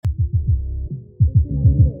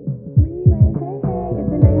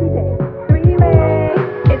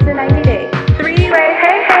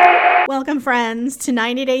friends, to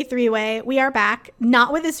 90 Day Three-Way. We are back,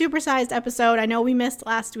 not with a supersized episode. I know we missed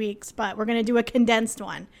last week's, but we're going to do a condensed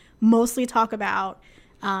one. Mostly talk about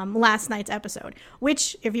last night's episode,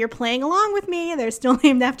 which, if you're playing along with me, they're still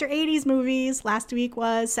named after 80s movies. Last week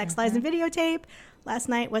was Sex, Lies, and Videotape. Last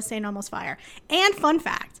night was St. Elmo's Fire. And fun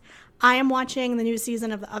fact, I am watching the new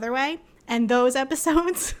season of The Other Way, and those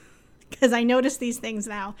episodes, because I notice these things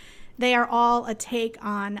now, they are all a take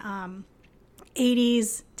on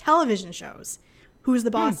 80s television shows. Who's the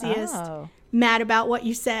bossiest? Mad About What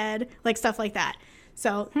You Said, like stuff like that.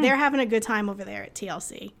 So they're having a good time over there at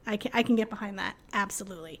TLC. I can get behind that,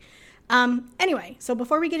 absolutely. Anyway, so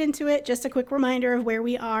before we get into it, just a quick reminder of where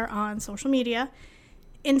we are on social media.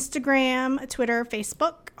 Instagram, Twitter,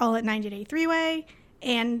 Facebook, all at 90 Day Three-Way,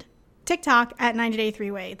 and TikTok at 90 Day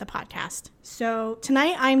Three-Way, the podcast. So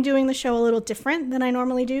tonight I'm doing the show a little different than I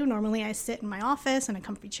normally do. Normally I sit in my office in a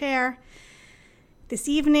comfy chair. This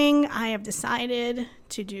evening I have decided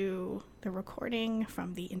to do the recording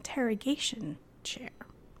from the interrogation chair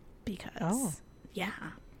because,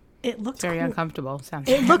 it looks very cool. uncomfortable. Sounds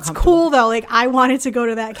it looks cool though. Like I wanted to go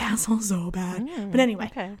to that castle so bad. But anyway.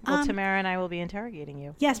 Okay. Well, Tamara and I will be interrogating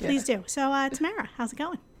you. Yes, please do. So Tamara, how's it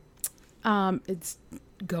going? It's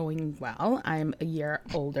going well. I'm a year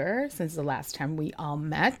older since the last time we all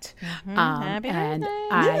met. Happy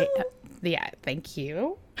birthday. Thank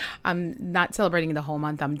you. I'm not celebrating the whole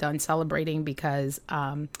month. I'm done celebrating because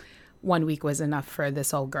 1 week was enough for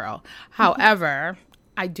this old girl. However,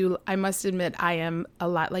 I must admit, I am a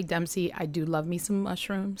lot like Dempsey. I do love me some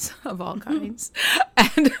mushrooms of all kinds.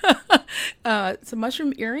 And some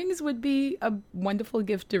mushroom earrings would be a wonderful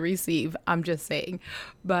gift to receive. I'm just saying.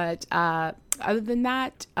 But other than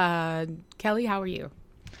that, Kelly, how are you?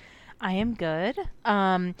 I am good.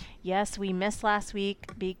 Yes, we missed last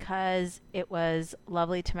week because it was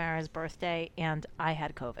lovely Tamara's birthday and I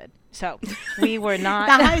had COVID. So we were not...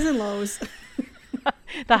 The highs and lows.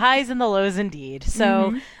 The highs and the lows indeed.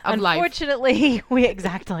 So unfortunately,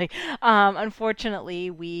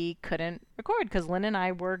 unfortunately, we couldn't record because Lynn and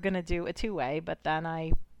I were going to do a two-way, but then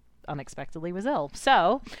I unexpectedly was ill.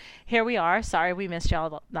 So here we are. Sorry we missed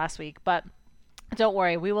y'all last week, but don't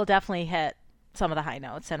worry. We will definitely hit some of the high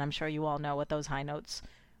notes, and I'm sure you all know what those high notes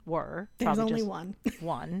were. There's only one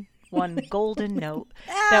golden note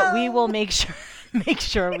that we will make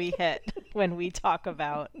sure we hit when we talk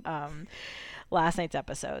about last night's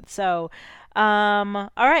episode. So all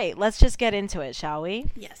right, let's just get into it, shall we?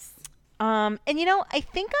 Yes. And I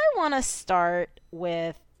think I want to start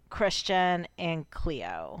with Christian and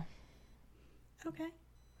Cleo. Okay.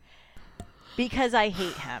 Because I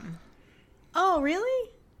hate him. Oh,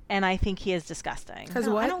 really? And I think he is disgusting. Because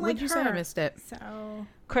I what? don't What like did you her. say? I missed it. So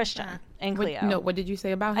Christian and Cleo. What did you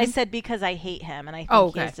say about him? I said because I hate him and I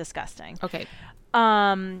think he is disgusting. Okay.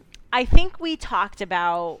 I think we talked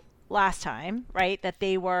about last time, right, that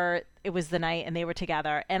it was the night and they were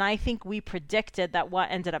together. And I think we predicted that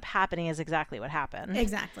what ended up happening is exactly what happened.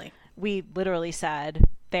 Exactly. We literally said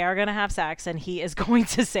they are going to have sex and he is going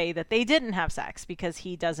to say that they didn't have sex because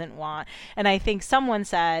he doesn't want. And I think someone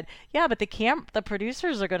said, yeah, but the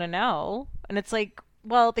producers are going to know. And it's like,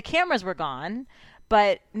 well, the cameras were gone,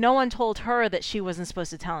 but no one told her that she wasn't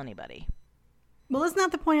supposed to tell anybody. Well, isn't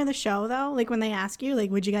that the point of the show, though? Like, when they ask you, like,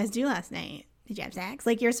 what'd you guys do last night? Did you have sex?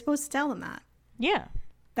 Like, you're supposed to tell them that. Yeah.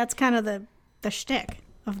 That's kind of the shtick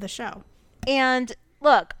of the show. And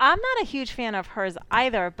look, I'm not a huge fan of hers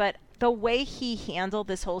either, but the way he handled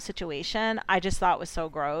this whole situation, I just thought was so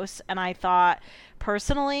gross. And I thought,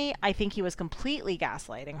 personally, I think he was completely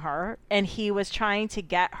gaslighting her. And he was trying to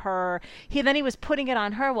get her. He was putting it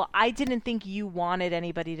on her. Well, I didn't think you wanted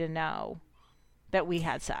anybody to know that we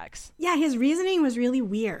had sex. Yeah, his reasoning was really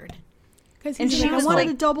weird. And she was like, I wanted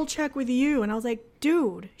to double check with you. And I was like,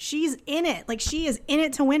 dude, she's in it. Like, she is in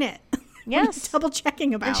it to win it. Yes. Double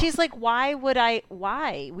checking about. And she's like, why?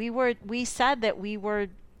 We said that we were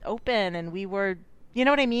open and we were, you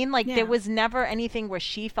know what I mean? Like, there was never anything where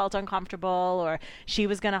she felt uncomfortable or she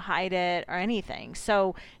was going to hide it or anything.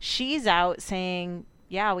 So she's out saying,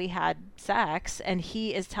 yeah, we had sex. And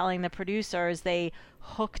he is telling the producers they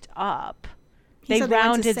hooked up. They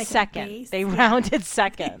rounded second. They rounded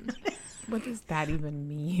second. What does that even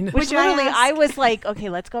mean? Which literally, I was like, okay,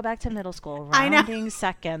 let's go back to middle school. Rounding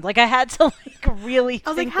second. Like, I had to really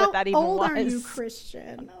think what that even was. How old are you,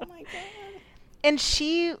 Christian? Oh, my God. and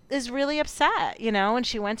she is really upset, and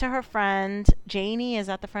she went to her friend, Janie, is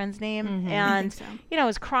that the friend's name? And, so.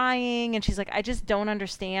 Was crying, and she's like, I just don't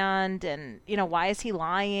understand. And, why is he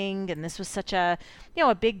lying? And this was such a,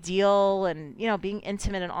 a big deal, and, being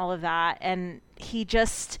intimate and all of that. And he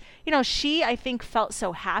just, she, I think, felt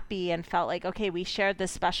so happy and felt like, okay, we shared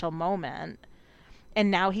this special moment. And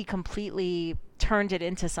now he completely turned it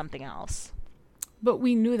into something else. But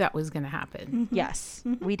we knew that was going to happen. Mm-hmm. Yes,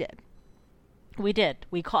 we did. We did.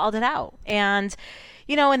 We called it out. And,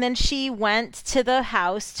 and then she went to the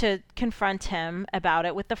house to confront him about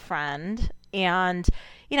it with a friend. And,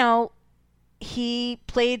 he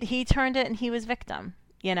turned it and he was victim,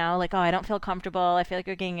 like, oh, I don't feel comfortable. I feel like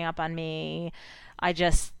you're ganging up on me. I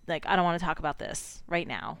just, like, I don't want to talk about this right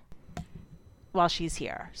now while she's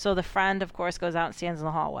here. So the friend, of course, goes out and stands in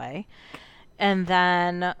the hallway. And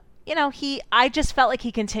then... I just felt like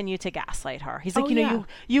he continued to gaslight her. He's like,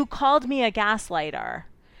 you called me a gaslighter.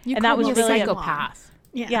 And that was really a psychopath.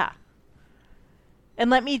 Yeah. And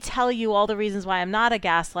let me tell you all the reasons why I'm not a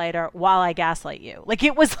gaslighter while I gaslight you. Like,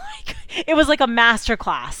 it was like a master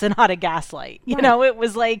class in how to gaslight. You know, it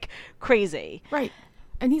was like crazy. Right.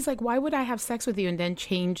 And he's like, why would I have sex with you and then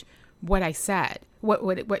change what I said?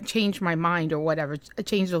 What changed my mind or whatever,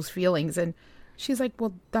 change those feelings? And she's like,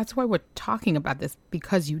 well, that's why we're talking about this,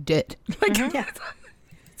 because you did. Like,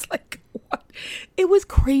 it's like, what? It was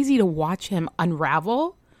crazy to watch him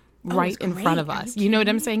unravel right in front of us. You know what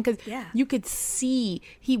I'm saying? Because you could see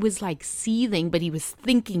he was like seething, but he was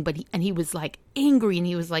thinking, and he was like angry, and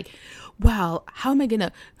he was like, well, how am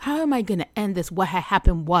I gonna end this what had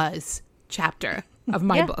happened was chapter of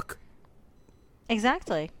my book?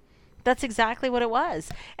 Exactly. That's exactly what it was.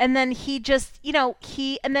 And then he just, he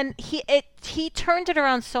turned it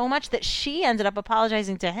around so much that she ended up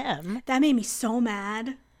apologizing to him. That made me so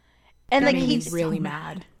mad. And that made me really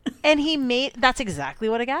mad. And that's exactly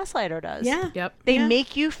what a gaslighter does. Yeah. Yep. They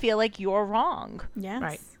make you feel like you're wrong. Yes.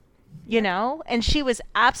 Right. And she was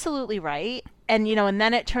absolutely right. And, and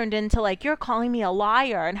then it turned into like, you're calling me a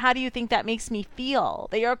liar. And how do you think that makes me feel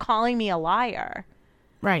that you're calling me a liar?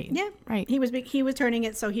 Right. Yeah. Right. He was turning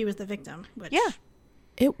it so he was the victim. Which... Yeah.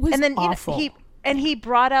 It was awful. He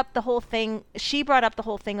brought up the whole thing. She brought up the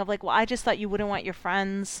whole thing of like, well, I just thought you wouldn't want your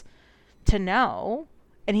friends to know.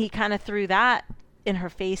 And he kind of threw that in her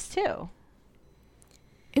face too.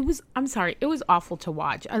 I'm sorry. It was awful to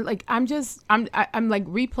watch. I'm like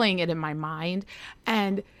replaying it in my mind.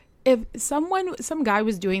 And if some guy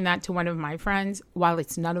was doing that to one of my friends, while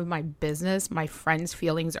it's none of my business, my friend's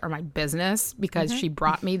feelings are my business, because she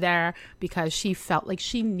brought me there, because she felt like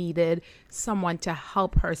she needed someone to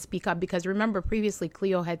help her speak up. Because remember, previously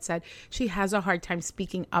Cleo had said she has a hard time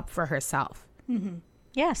speaking up for herself. Mm-hmm.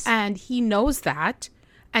 Yes. And he knows that.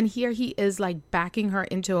 And here he is like backing her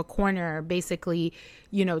into a corner, basically,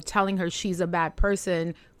 telling her she's a bad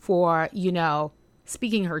person for,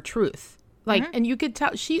 speaking her truth. Like, and you could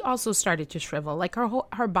tell she also started to shrivel. Like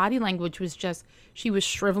her body language was just, she was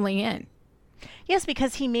shriveling in. Yes,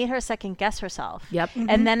 because he made her second guess herself. Yep. Mm-hmm.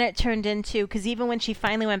 And then it turned into, because even when she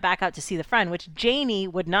finally went back out to see the friend, which Janie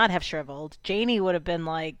would not have shriveled, Janie would have been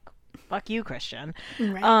like, fuck you, Christian.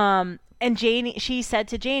 Right. And she said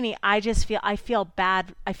to Janie, I feel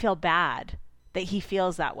bad that he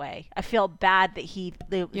feels that way. I feel bad that he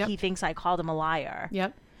thinks I called him a liar.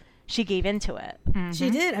 Yep. She gave into it. Mm-hmm. She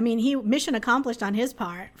did. I mean, mission accomplished on his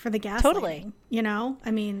part for the gaslighting. Totally.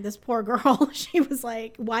 I mean, this poor girl, she was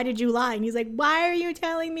like, why did you lie? And he's like, why are you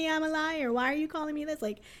telling me I'm a liar? Why are you calling me this?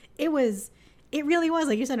 Like, it really was,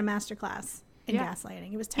 like you said, a masterclass in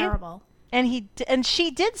gaslighting. It was terrible. And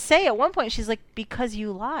she did say at one point, she's like, because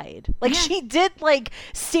you lied. Like, she did, like,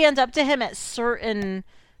 stand up to him at certain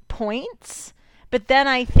points. But then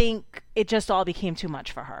I think it just all became too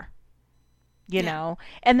much for her. You know?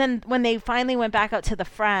 And then when they finally went back out to the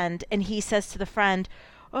friend, and he says to the friend,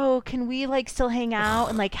 oh, can we, like, still hang out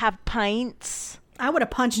and, like, have pints? I would have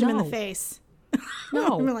punched him in the face.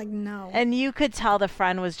 No. I'm like, no. And you could tell the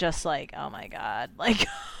friend was just like, oh, my God. Like...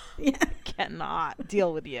 Yeah. Cannot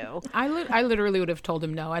deal with you. I literally would have told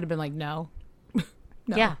him no. I'd have been like, no.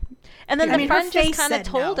 No. Yeah. And then the friend just kind of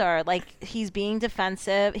told no. her, like, he's being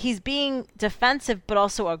defensive. He's being defensive, but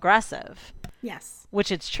also aggressive. Yes.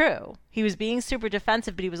 Which it's true. He was being super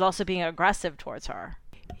defensive, but he was also being aggressive towards her.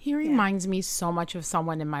 He reminds me so much of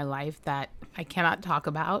someone in my life that I cannot talk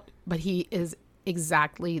about, but he is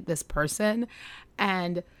exactly this person.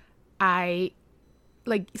 And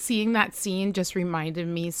like, seeing that scene just reminded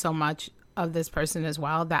me so much of this person as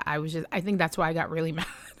well, that I think that's why I got really mad.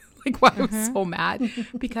 Like, why I was so mad,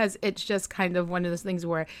 because it's just kind of one of those things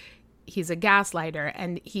where he's a gaslighter,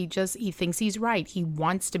 and he thinks he's right. He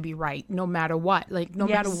wants to be right no matter what. Like, no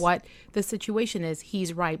matter what the situation is,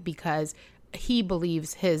 he's right because he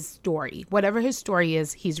believes his story. Whatever his story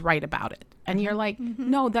is, he's right about it. And you're like,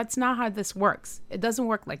 no, that's not how this works. It doesn't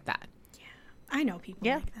work like that. Yeah. I know people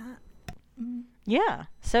like that. Yeah,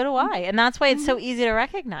 so do I. And that's why it's so easy to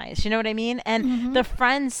recognize. You know what I mean? And the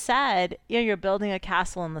friend said, you're building a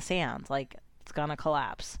castle in the sand. Like, it's going to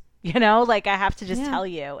collapse. You know, like, I have to just tell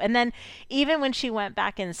you. And then even when she went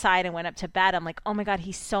back inside and went up to bed, I'm like, oh my God,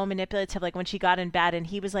 he's so manipulative. Like, when she got in bed and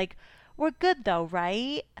he was like, we're good though,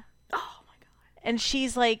 right? Oh my God. And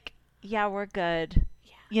she's like, yeah, we're good.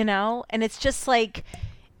 Yeah. You know? And it's just like,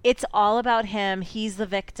 it's all about him. He's the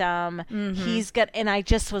victim. He's got, and I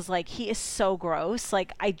just was like, he is so gross.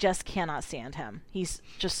 Like, I just cannot stand him. He's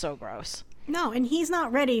just so gross. No, and he's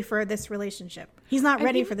not ready for this relationship. He's not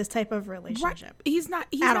ready for this type of relationship. Right. He's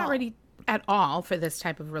not ready at all for this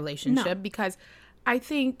type of relationship because I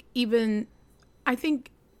think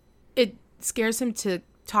it scares him to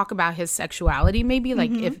talk about his sexuality. Maybe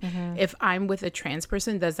like if I'm with a trans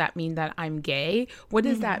person, does that mean that I'm gay? What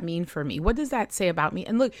does that mean for me? What does that say about me?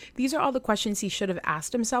 And look, these are all the questions he should have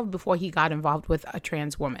asked himself before he got involved with a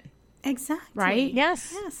trans woman. Exactly. Right?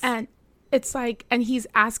 Yes. And it's like, and he's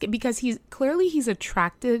asking because he's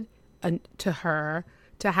attracted to her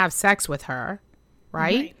to have sex with her,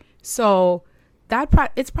 right? So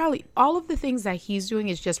it's probably all of the things that he's doing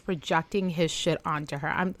is just projecting his shit onto her.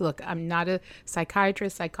 I'm not a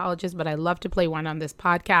psychologist, but I love to play one on this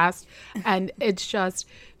podcast, and it's just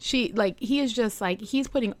he's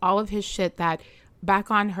putting all of his shit back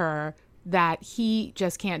on her that he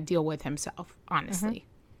just can't deal with himself, honestly.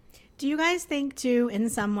 Do you guys think, too, in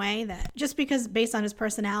some way that just because based on his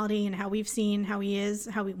personality and how we've seen how he is,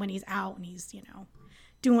 when he's out and he's,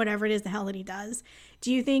 doing whatever it is the hell that he does,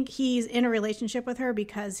 do you think he's in a relationship with her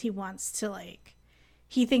because he wants to,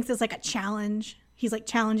 he thinks it's like a challenge? He's like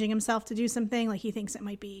challenging himself to do something. Like he thinks it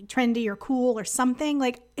might be trendy or cool or something.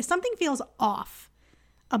 Like if something feels off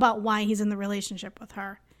about why he's in the relationship with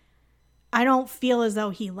her, I don't feel as though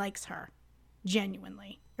he likes her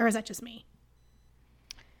genuinely. Or is that just me?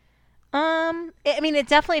 I mean, it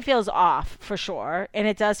definitely feels off for sure, and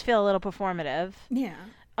it does feel a little performative. Yeah.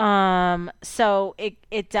 So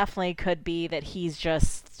it definitely could be that he's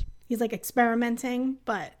like experimenting,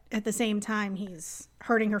 but at the same time he's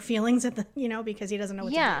hurting her feelings because he doesn't know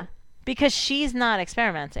what to do. Because she's not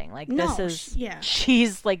experimenting. Like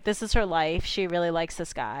she's like, this is her life. She really likes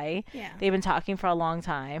this guy. Yeah. They've been talking for a long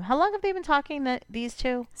time. How long have they been talking, these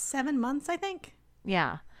two? 7 months, I think.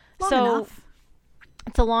 Yeah. Long enough.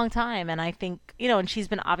 It's a long time, and I think, and she's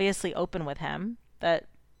been obviously open with him that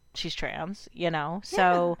she's trans,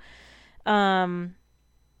 so, I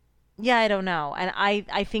don't know. And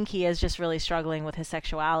I think he is just really struggling with his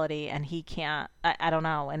sexuality, and he can't, I don't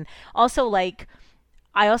know. And also, I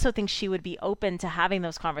also think she would be open to having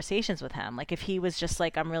those conversations with him. Like, if he was just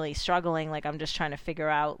like, I'm really struggling, like, I'm just trying to figure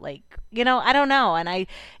out, I don't know. And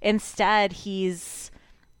instead,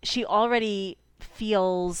 she already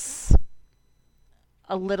feels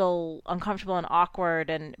a little uncomfortable and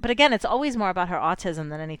awkward, but again, it's always more about her autism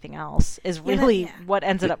than anything else is really what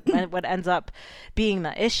ends up being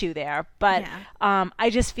the issue there. But I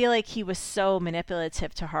just feel like he was so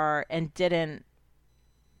manipulative to her and didn't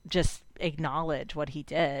just acknowledge what he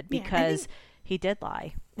did because he did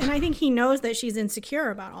lie. And I think he knows that she's insecure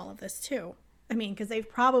about all of this too. I mean, because they've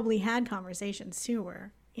probably had conversations too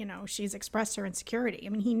where she's expressed her insecurity. I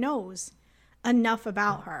mean, he knows enough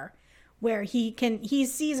about her where he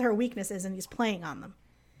sees her weaknesses and he's playing on them.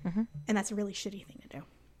 And that's a really shitty thing to do.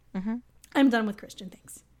 I'm done with Christian,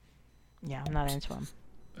 thanks. Yeah, I'm not into him.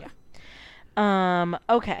 Yeah.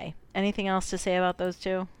 Okay. Anything else to say about those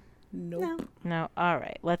two? Nope. No. All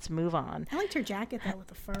right. Let's move on. I liked her jacket though with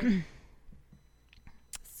the fur.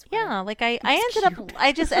 Yeah, like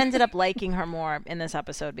I just ended up liking her more in this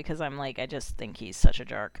episode because I'm like, I just think he's such a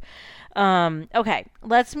jerk. Okay,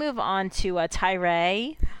 let's move on to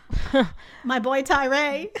Tyree. My boy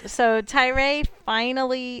Tyree. So Tyree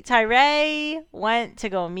went to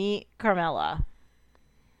go meet Carmela.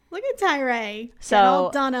 Look at Tyree. So all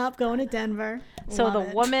done up, going to Denver. So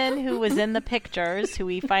the woman who was in the pictures, who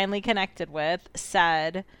he finally connected with,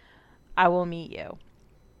 said, "I will meet you."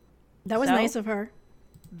 That was nice of her.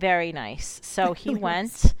 Very nice. So he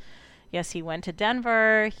went. Yes, he went to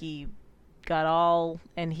Denver. He went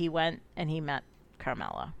and he met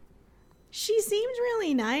Carmela. She seems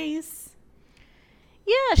really nice.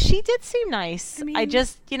 Yeah, she did seem nice. I mean, I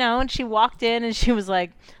just, and she walked in and she was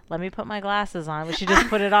like, let me put my glasses on. But she just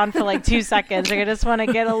put it on for like 2 seconds. Like, I just want to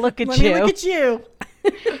get a look at you. Let me look at you.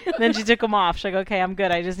 Then she took them off. She's like, okay, I'm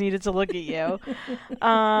good. I just needed to look at you.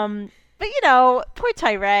 But poor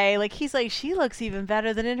Tyree, like he's like, she looks even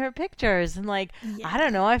better than in her pictures. And like, I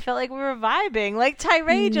don't know, I felt like we were vibing. Like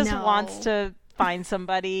Tyree just wants to find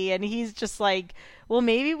somebody, and he's just like, well,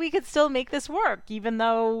 maybe we could still make this work, even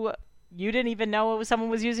though you didn't even know someone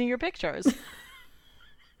was using your pictures.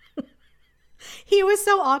 He was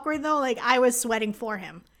so awkward though. Like I was sweating for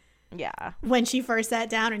him. Yeah. When she first sat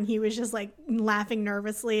down and he was just like laughing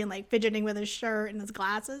nervously and like fidgeting with his shirt and his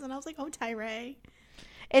glasses. And I was like, oh, Tyree.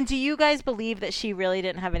 And do you guys believe that she really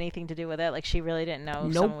didn't have anything to do with it? Like she really didn't know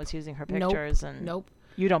someone was using her pictures? Nope.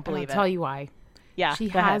 You don't believe it? I'll tell you why. Yeah. She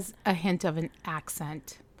has a hint of an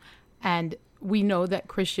accent. And we know that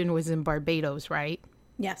Christian was in Barbados, right?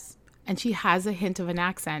 Yes. And she has a hint of an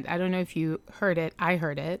accent. I don't know if you heard it. I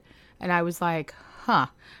heard it. And I was like, huh.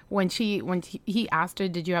 When he asked her,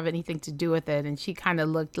 did you have anything to do with it? And she kind of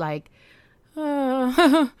looked like,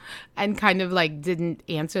 and kind of like didn't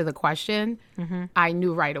answer the question. Mm-hmm. I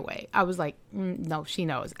knew right away. I was like, no, she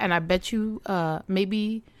knows. And I bet you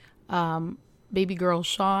maybe baby girl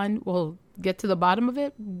Sean will get to the bottom of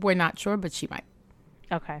it. We're not sure, but she might.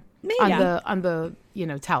 Okay. Maybe. On the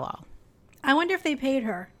tell-all. I wonder if they paid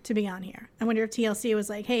her to be on here. I wonder if TLC was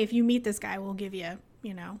like, hey, if you meet this guy, we'll give you,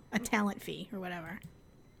 a talent fee or whatever.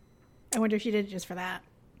 I wonder if she did it just for that.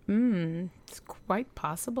 It's quite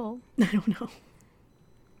possible. I don't know.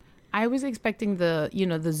 I was expecting the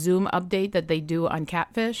Zoom update that they do on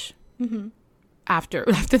Catfish after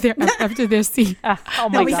their scene. Oh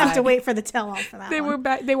my we God. have to wait for the tell-all for that.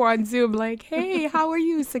 They were on Zoom like, hey, how are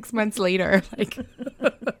you 6 months later? Like.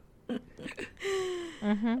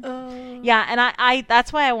 Yeah, and I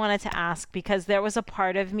that's why I wanted to ask, because there was a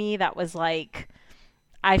part of me that was like,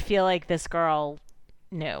 I feel like this girl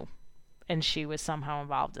knew, and she was somehow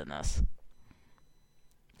involved in this.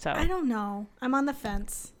 So I don't know. I'm on the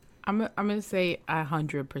fence. I'm gonna say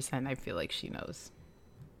 100%. I feel like she knows.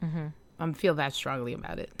 I feel that strongly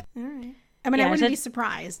about it. All right. I mean, I wouldn't be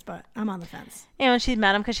surprised, but I'm on the fence. And she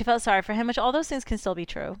met him because she felt sorry for him, which all those things can still be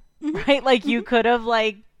true, right? Like you could have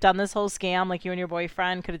done this whole scam, like you and your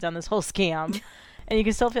boyfriend could have done this whole scam, and you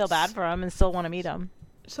can still feel bad for him and still want to meet him.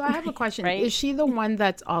 So I have a question. Right? Is she the one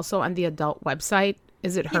that's also on the adult website?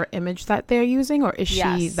 Is it her image that they're using, or is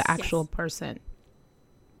she the actual person?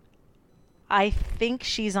 I think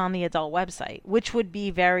she's on the adult website, which would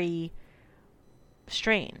be very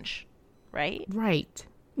strange, right? Right.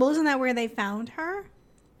 Well, isn't that where they found her?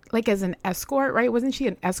 Like as an escort, right? Wasn't she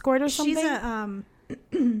an escort or something?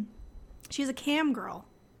 She's a cam girl,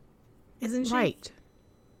 isn't she? Right.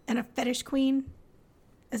 And a fetish queen.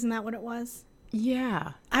 Isn't that what it was?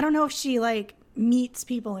 Yeah. I don't know if she meets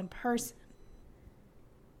people in person.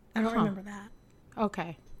 I don't remember that.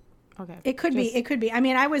 Okay. It could be. It could be. I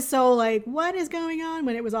mean, I was so what is going on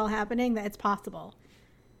when it was all happening that it's possible.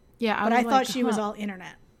 Yeah. But I thought she was all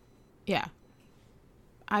internet. Yeah.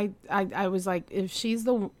 I was like, if she's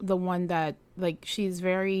the one that she's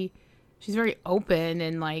very open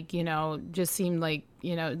and just seemed like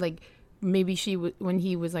maybe when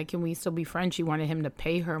he was like, can we still be friends? She wanted him to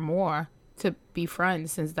pay her more to be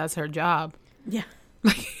friends since that's her job. Yeah.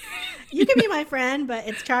 You can be my friend, but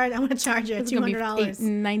it's charged. I'm going to charge you $200.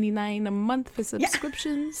 $8.99 a month for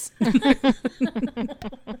subscriptions.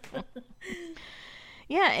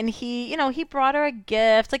 Yeah, and he brought her a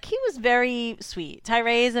gift. Like, he was very sweet.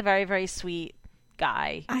 Tyree is a very, very sweet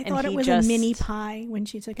guy. I thought it was a mini pie when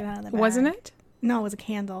she took it out of the bag. Wasn't it? No, it was a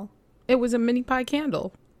candle. It was a mini pie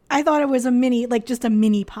candle. I thought it was a mini, just a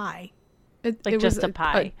mini pie. It was just a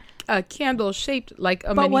pie. A candle shaped like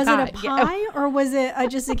a mini pie. But was it a pie or was it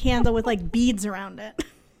just a candle with beads around it?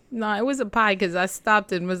 No, it was a pie because I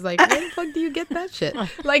stopped and was like, where the fuck do you get that shit?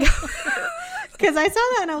 Because I saw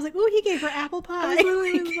that and I was like, ooh, he gave her apple pie. I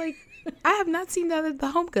was like, I have not seen that at the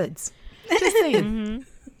Home Goods. Just saying.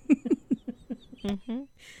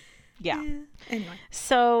 Yeah. Anyway.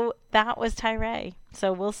 So that was Tyree.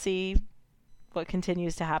 So we'll see what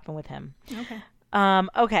continues to happen with him. Okay.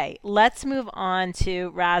 Okay, let's move on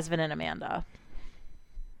to Razvan and Amanda.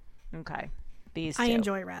 Okay. These two. I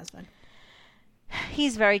enjoy Razvan.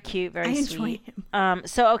 He's very cute, very sweet. I enjoy him.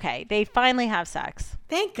 So okay, they finally have sex.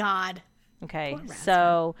 Thank God. Okay.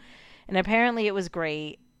 So, and apparently it was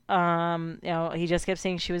great. He just kept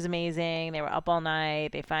saying she was amazing. They were up all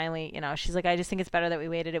night. They finally, she's like, I just think it's better that we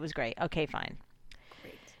waited. It was great. Okay, fine.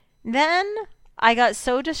 Great. Then I got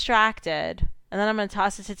so distracted, and then I'm going to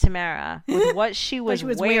toss it to Tamara with what she was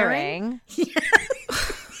wearing.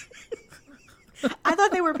 I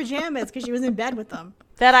thought they were pajamas because she was in bed with them.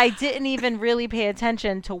 That I didn't even really pay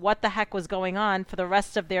attention to what the heck was going on for the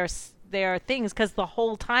rest of their things, because the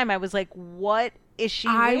whole time I was like, what is she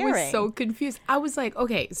I wearing? was so confused. I was like,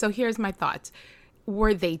 okay, so here's my thoughts.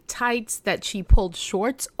 Were they tights that she pulled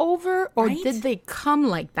shorts over, or Right? did they come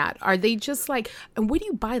like that? Are they just like, and where do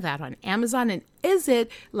you buy that, on Amazon? And is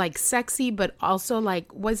it like sexy, but also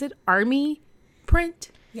like, was it army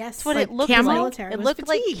print? Yes. That's what Like it looked camo? like. Military. It was looked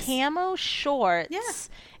like fatigues. camo shorts. Yeah.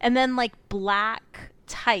 And then like black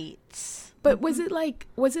tights. But was it like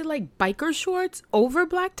biker shorts over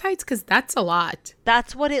black tights? Because that's a lot.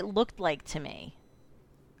 That's what it looked like to me.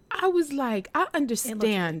 I was like, I understand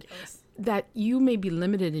ridiculous. that you may be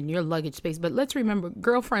limited in your luggage space, but let's remember,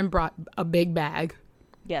 girlfriend brought a big bag.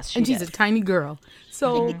 Yes, she And she's did. a tiny girl.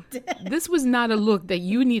 So this was not a look that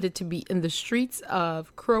you needed to be in the streets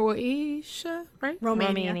of Croatia, right?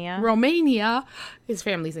 Romania. Romania. His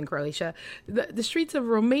family's in Croatia. The streets of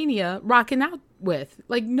Romania rocking out with.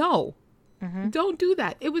 Like, no. Don't do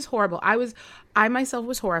that. It was horrible. I myself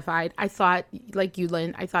was horrified. I thought, like you,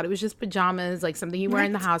 Lynn, I thought it was just pajamas, like something you wear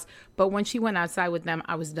in the Right. house. But when she went outside with them,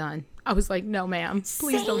 I was done. I was like, no, ma'am,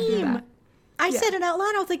 please don't do Same. that. I said it out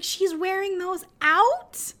loud. I was like, she's wearing those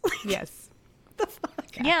out? Like, Yes. the fuck?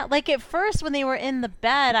 Yeah, like at first when they were in the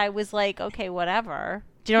bed, I was like, okay, whatever.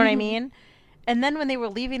 Do you know what I mean? And then when they were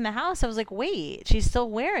leaving the house, I was like, wait, she's still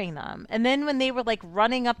wearing them. And then when they were like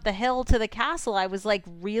running up the hill to the castle, I was like,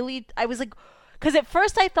 really? I was like, because at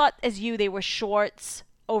first I thought, as you, they were shorts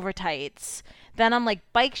over tights. Then I'm like,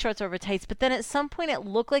 bike shorts over tights. But then at some point it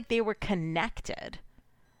looked like they were connected.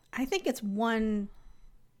 I think it's one,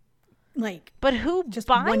 like, But who Just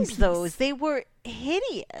one buys piece. those? They were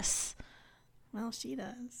hideous. well, she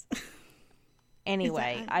does.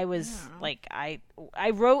 Anyway, I was don't know. like, I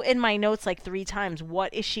wrote in my notes like 3 times,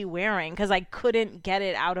 what is she wearing? Because I couldn't get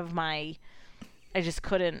it out of my, I just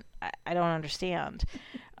couldn't, I don't understand.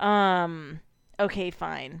 Okay,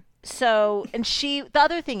 fine. So, and the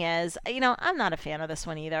other thing is, I'm not a fan of this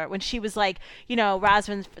one either. When she was like,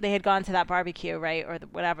 Rasmus, they had gone to that barbecue, right? Or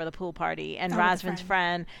whatever, the pool party. And Oh, with a Rasmus's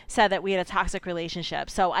friend said that we had a toxic relationship.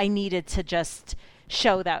 So I needed to just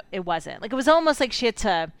show that it wasn't. Like, it was almost like it's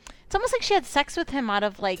almost like she had sex with him out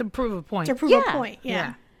of like, To prove a point. To prove Yeah. a point.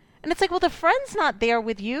 Yeah. and it's like, well, the friend's not there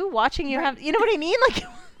with you watching you have, you know what I mean? Like,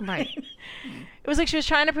 Right. it was like she was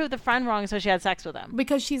trying to prove the friend wrong, so she had sex with him.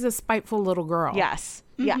 Because she's a spiteful little girl. Yes.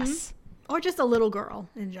 Yes. Or just a little girl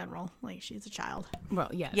in general. Like, she's a child. Well,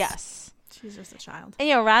 yes. Yes. She's just a child.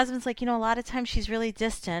 And, Rasmus's like, a lot of times she's really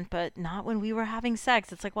distant, but not when we were having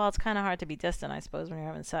sex. It's like, well, it's kind of hard to be distant, I suppose, when you're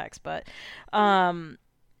having sex. But,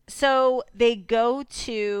 so they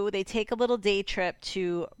take a little day trip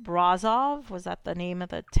to Brozov. Was that the name of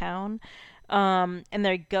the town? And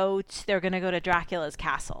they're going to go to Dracula's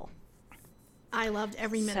castle. I loved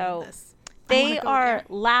every minute So, of this. I wanna They go are there.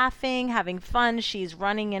 laughing, having fun. She's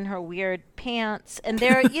running in her weird pants, and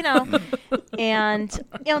they're,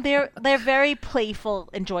 they're very playful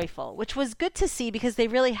and joyful, which was good to see because they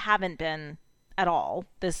really haven't been at all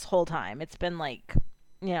this whole time. It's been like,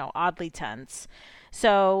 oddly tense.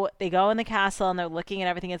 So they go in the castle and they're looking at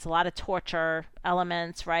everything. It's a lot of torture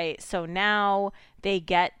elements, right? So now they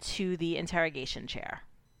get to the interrogation chair.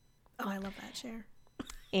 Oh, I love that chair.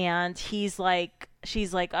 And she's like,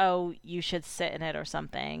 oh, you should sit in it or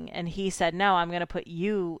something. And he said, no, I'm going to put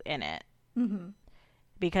you in it.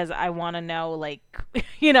 Because I want to know, like,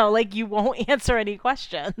 like you won't answer any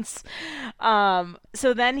questions.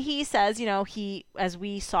 So then he says, as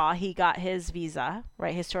we saw, he got his visa,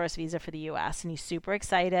 right? His tourist visa for the U.S. And he's super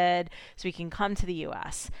excited so he can come to the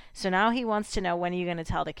U.S. So now he wants to know, when are you going to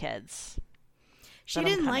tell the kids? She That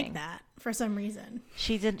I'm didn't coming. like that for some reason.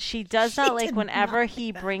 She does not like did whenever not like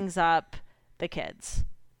he that. brings up the kids.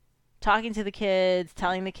 Talking to the kids,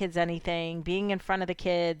 telling the kids anything, being in front of the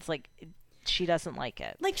kids, like, she doesn't like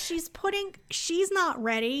it. Like, she's not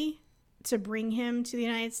ready to bring him to the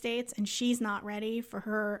United States, and she's not ready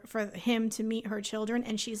for him to meet her children,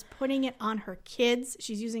 and she's putting it on her kids.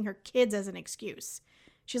 She's using her kids as an excuse.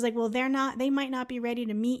 She's like, well, they might not be ready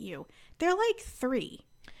to meet you. They're like 3.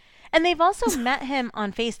 And they've also met him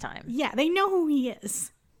on FaceTime. Yeah, they know who he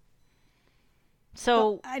is.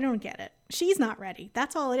 So I don't get it. She's not ready.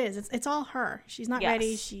 That's all it is. It's all her. She's not Yes.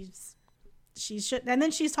 ready. And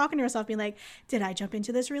then she's talking to herself, being like, "Did I jump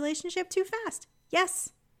into this relationship too fast?"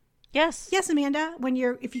 Yes, yes. yes, Amanda.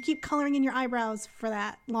 If you keep coloring in your eyebrows for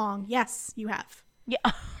that long, yes, you have. Yeah.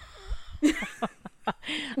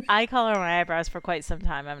 I color my eyebrows for quite some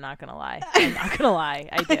time. I'm not going to lie.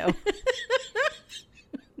 I do.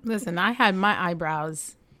 Listen, I had my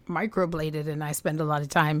eyebrows microbladed, and I spend a lot of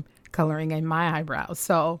time coloring in my eyebrows.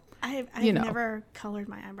 So I've You know. never colored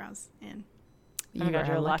my eyebrows in. Oh my God,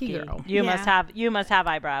 you're a lucky. girl. You Yeah. must have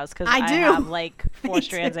eyebrows because I do. have like I 4 do.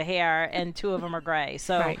 strands of hair and 2 of them are gray.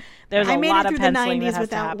 So Right. there's I a made lot it of through the penciling that 90s has to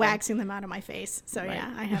without happen. waxing them out of my face. So Right.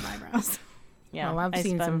 yeah, I have eyebrows. Yeah, Well, I've I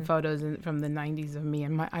seen some spend- photos from the 90s of me,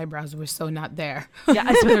 and my eyebrows were so not there. Yeah,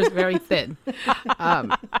 I They're very thin.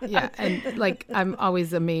 Yeah, and like I'm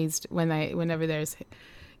always amazed whenever there's.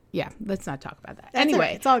 Yeah, let's not talk about that. That's Anyway, all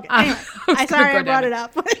right. It's all good. Anyway, was I'm gonna sorry go I brought down it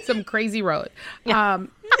up. some crazy road.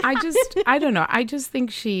 I don't know. I just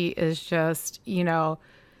think she is just, well,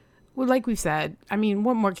 like we said, I mean,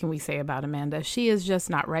 what more can we say about Amanda? She is just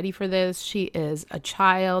not ready for this. She is a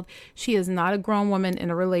child. She is not a grown woman in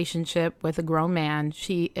a relationship with a grown man.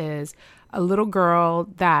 She is a little girl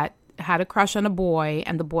that had a crush on a boy,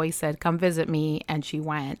 and the boy said, "Come visit me," and she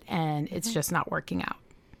went, and it's just not working out.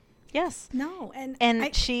 Yes. No,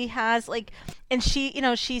 And she has and she,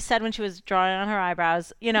 she said when she was drawing on her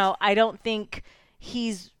eyebrows, I don't think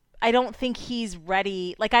he's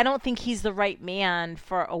ready. Like, I don't think he's the right man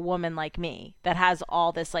for a woman like me that has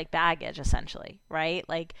all this like baggage, essentially, right?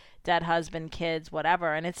 Like dead husband, kids,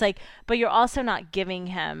 whatever. And it's like, but you're also not giving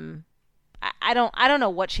him, I don't know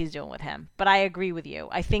what she's doing with him, but I agree with you.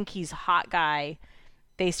 I think he's a hot guy.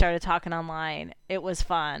 They started talking online. It was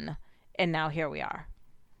fun. And now here we are.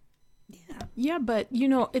 Yeah, but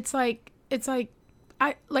it's like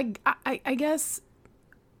I guess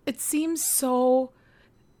it seems so.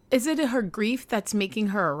 Is it her grief that's making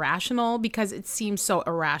her irrational? Because it seems so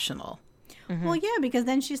irrational. Mm-hmm. Well, yeah, because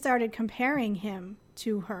then she started comparing him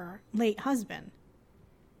to her late husband.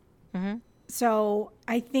 Mm-hmm. So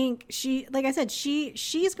I think like I said,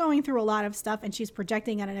 she's going through a lot of stuff and she's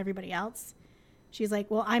projecting it on everybody else. She's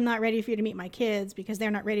like, well, I'm not ready for you to meet my kids because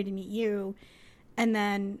they're not ready to meet you. And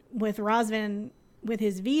then with Razvan, with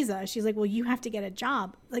his visa, she's like, well, you have to get a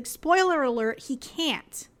job. Like, spoiler alert, he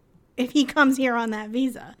can't if he comes here on that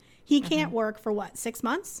visa. He can't work for what, 6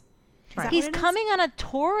 months? Is that He's what it is? coming on a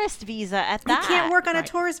tourist visa at He that. can't work on a Right.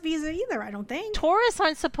 tourist visa either, I don't think. Tourists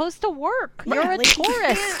aren't supposed to work. Yeah, You're a like, he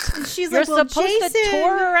tourist. can't. And she's You're like, well, supposed Jason, to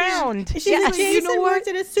tour around. She's Yes. like, Jason You know what? worked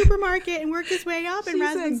at a supermarket and worked his way up. And She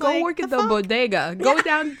Razvan's said, go like, work at the fuck? bodega. Go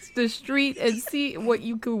down the street and see what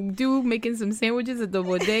you can do making some sandwiches at the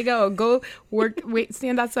bodega, or go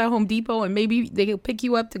stand outside Home Depot, and maybe they'll pick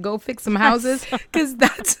you up to go fix some houses. Because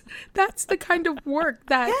that's the kind of work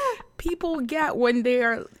that people get when they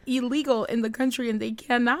are illegal in the country and they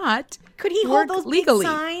cannot Could he work hold those legally.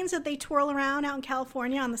 big signs that they twirl around out in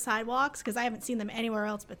California on the sidewalks? Because I haven't seen them anywhere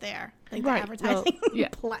else but there. Like the Right. advertising. Well, yeah,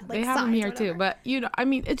 like they have them signs or here too. whatever. But I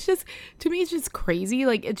mean, it's just, to me, it's just crazy.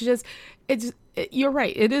 Like, you're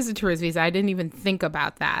right. It is a tourist visa. I didn't even think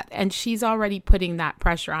about that. And she's already putting that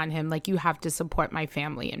pressure on him. Like, you have to support my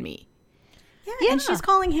family and me. Yeah, and she's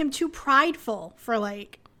calling him too prideful for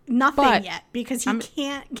like nothing But yet because he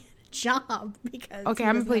can't get a job because Okay, he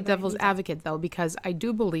I'm going doesn't to play have any devil's visa. advocate, though, because I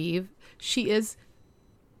do believe she is,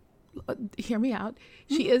 hear me out,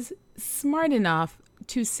 she is smart enough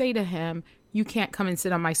to say to him, you can't come and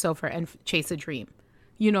sit on my sofa and chase a dream.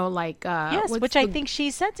 Yes, what's which I the- think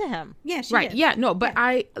she said to him. Yeah, she Right. did. Yeah. No, but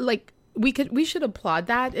I like we should applaud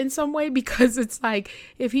that in some way, because it's like,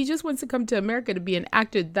 if he just wants to come to America to be an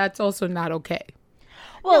actor, that's also not okay.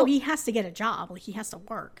 Well, he has to get a job. Like, he has to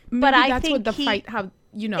work. But I that's think what the he fight. How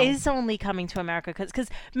is only coming to America because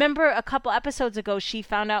remember a couple episodes ago she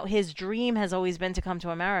found out his dream has always been to come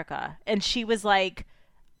to America, and she was like,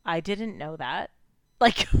 I didn't know that.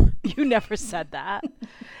 Like, you never said that.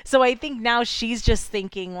 So I think now she's just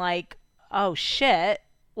thinking like, oh shit,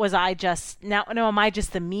 am I just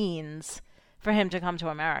the means for him to come to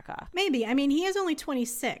America? Maybe. I mean, he is only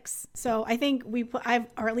 26. So I think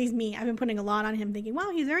or at least me, I've been putting a lot on him thinking, wow,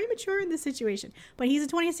 he's very mature in this situation. But he's a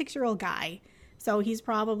 26-year-old guy. So he's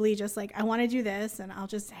probably just like, I want to do this and I'll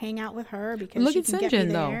just hang out with her because Look she at can get me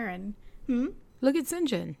Sinjin, though. there. And Look at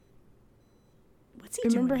Sinjin. what's he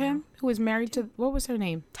Remember doing him? now? Who was married to, what was her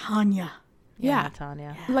name? Tanya. Yeah.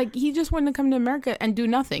 Tanya. Like, he just wanted to come to America and do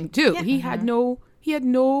nothing too. Yeah. He had no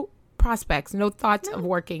prospects, no thoughts of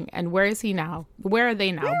working. And where is he now? Where are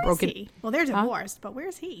they now? Where is Broken. he? Well, they're divorced, but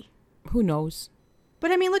where's he? Who knows?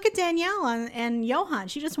 But I mean, look at Danielle and Johan.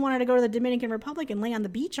 She just wanted to go to the Dominican Republic and lay on the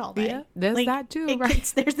beach all day. Yeah, there's that too,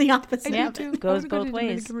 right? There's the opposite Yeah. of it. Goes I wanna go both to ways.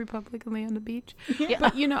 Dominican Republic and lay on the beach. Yeah.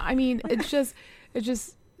 But I mean, it's just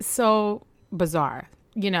so bizarre,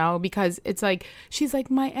 because it's like, she's like,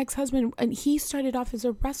 my ex-husband, and he started off as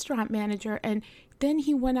a restaurant manager, and then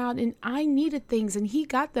he went out and I needed things and he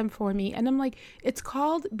got them for me. And I'm like, it's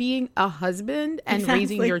called being a husband and raising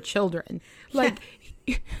Exactly. your children. Like,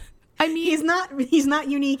 I mean, He's not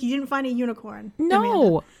unique. He didn't find a unicorn.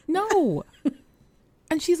 Amanda. no.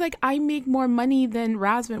 And she's like, I make more money than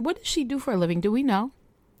Razvan. What does she do for a living? Do we know?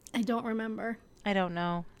 I don't remember. I don't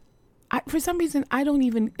know. For some reason,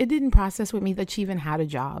 it didn't process with me that she even had a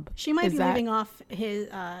job. She might be living off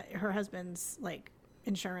her husband's like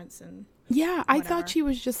insurance and yeah. I thought she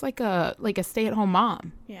was just like a stay-at-home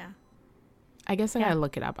mom. Yeah. I guess I gotta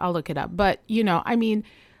look it up. I'll look it up. But I mean,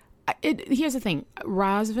 here's the thing: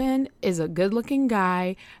 Razvan is a good-looking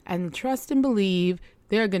guy, and trust and believe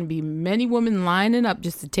there are going to be many women lining up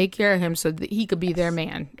just to take care of him so that he could be their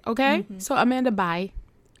man. Okay, so Amanda, bye.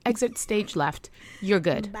 Exit stage left. You're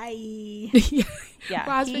good. Bye. Yeah,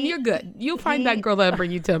 Razvan, you're good. You'll find that girl that'll bring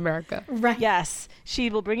you to America. Right. Yes, she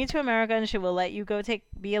will bring you to America, and she will let you go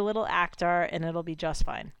be a little actor, and it'll be just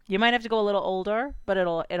fine. You might have to go a little older, but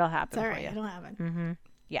it'll happen It's all for right. you. It'll happen.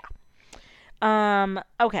 Yeah.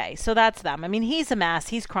 Okay, so that's them. I mean, he's a mess.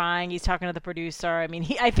 He's crying. He's talking to the producer. I mean,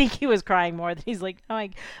 I think he was crying more than he's like, but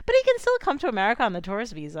he can still come to America on the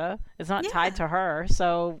tourist visa. It's not tied to her,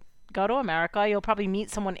 so go to America. You'll probably meet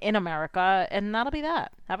someone in America, and that'll be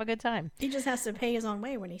that. Have a good time. He just has to pay his own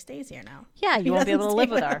way when he stays here now. Yeah, you won't be able to live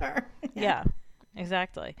with her. Yeah,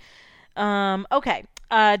 exactly. Okay,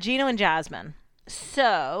 Gino and Jasmine.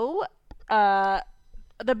 So,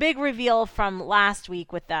 the big reveal from last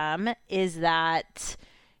week with them is that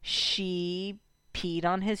she peed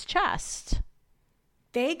on his chest.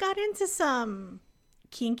 They got into some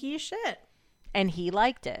kinky shit. And he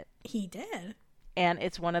liked it. He did. And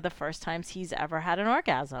it's one of the first times he's ever had an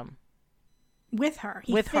orgasm. With her.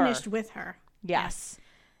 He finished with her. Yes.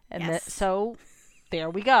 And Yes. So there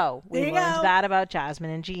we go. We There you learned go. that about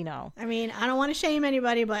Jasmine and Gino. I mean, I don't want to shame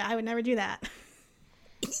anybody, but I would never do that.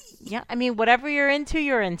 Yeah, I mean, whatever you're into,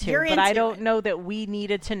 you're into. You're but I into don't it. know that we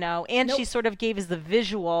needed to know. And she sort of gave us the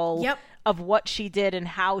visual of what she did and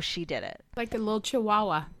how she did it. Like a little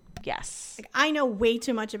chihuahua. Yes. Like, I know way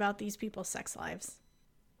too much about these people's sex lives.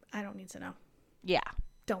 I don't need to know. Yeah.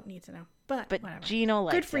 Don't need to know. But whatever. Gino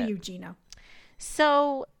liked it. Good for you, Gino.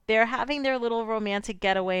 So they're having their little romantic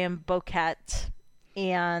getaway in Boquete.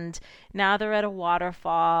 And now they're at a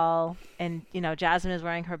waterfall. And, Jasmine is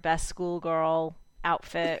wearing her best schoolgirl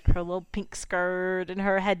outfit, her little pink skirt and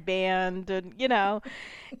her headband. And,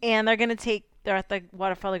 and they're at the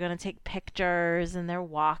waterfall. They're going to take pictures and they're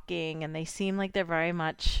walking. And they seem like they're very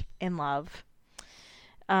much in love.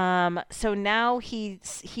 So now he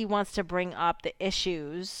wants to bring up the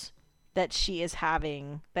issues that she is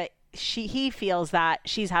having, that he feels that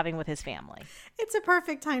she's having with his family. It's a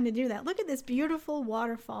perfect time to do that. Look at this beautiful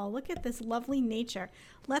waterfall. Look at this lovely nature.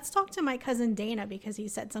 Let's talk to my cousin Dana because he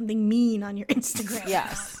said something mean on your Instagram.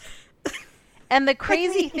 Yes. And the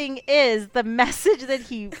crazy thing is the message that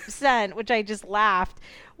he sent, which I just laughed.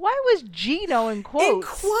 Why was Gino in quotes? In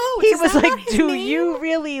quotes? He Is was that not like, his do name? you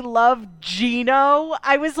really love Gino?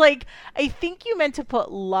 I was like, I think you meant to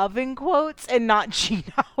put love in quotes and not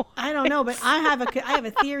Gino. I don't know, but I have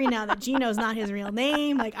a theory now that Gino's not his real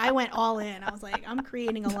name. Like, I went all in. I was like, I'm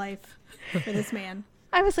creating a life for this man.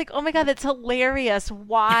 I was like, oh my God, that's hilarious.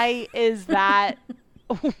 Why is that?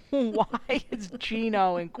 Why is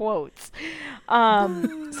Gino in quotes?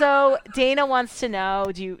 So Dana wants to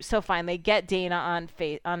know, so fine, they get Dana on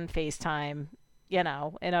FaceTime,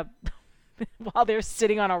 while they're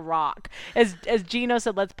sitting on a rock. As Gino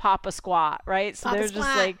said, let's pop a squat, right? So they're just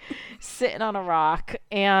like sitting on a rock,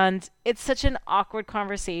 and it's such an awkward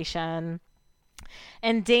conversation.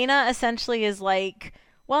 And Dana essentially is like,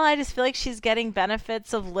 well, I just feel like she's getting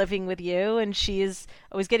benefits of living with you, and she is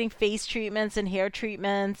always getting face treatments and hair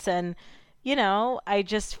treatments, and I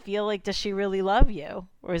just feel like, does she really love you,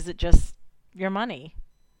 or is it just your money?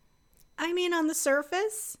 I mean, on the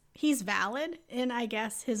surface, he's valid in, I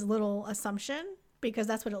guess, his little assumption, because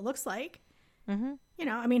that's what it looks like. Mm-hmm.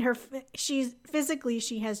 I mean,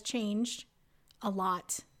 she has changed a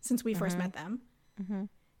lot since we first met them,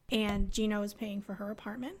 and Gino is paying for her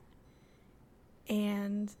apartment.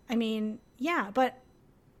 And I mean, but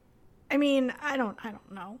I mean, I don't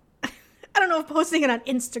know. I don't know if posting it on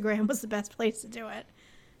Instagram was the best place to do it,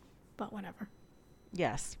 but whatever.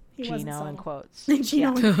 Yes. He wasn't Gino in subtle. quotes.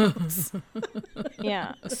 Gino in quotes.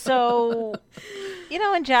 Yeah. So,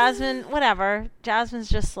 and Jasmine, whatever. Jasmine's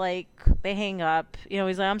just like, they hang up.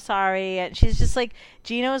 He's like, I'm sorry. And she's just like,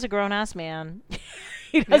 Gino is a grown ass man.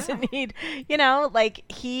 He doesn't need,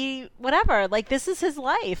 whatever. Like, this is his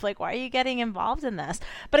life. Like, why are you getting involved in this?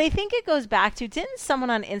 But I think it goes back to, didn't someone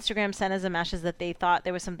on Instagram send us a message that they thought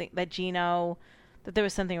there was something, that there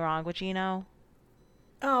was something wrong with Gino?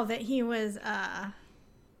 Oh, that he was, what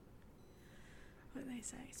did they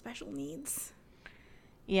say? Special needs.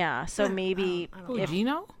 Yeah. So maybe. I don't know.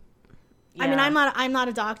 Gino? Yeah. I mean, I'm not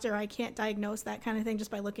a doctor. I can't diagnose that kind of thing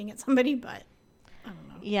just by looking at somebody, but I don't know.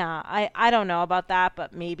 Yeah, I don't know about that,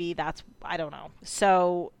 but maybe that's, I don't know.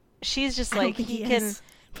 So she's just like,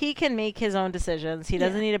 he can make his own decisions. He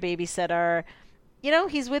doesn't need a babysitter.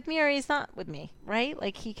 He's with me or he's not with me, right?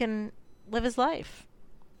 Like, he can live his life.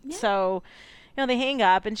 Yeah. So, they hang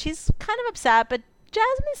up and she's kind of upset, but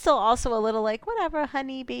Jasmine's still also a little like, whatever,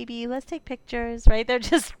 honey, baby, let's take pictures, right? They're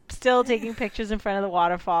just still taking pictures in front of the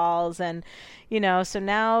waterfalls. And, so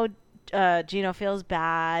now Gino feels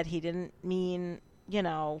bad. He didn't mean,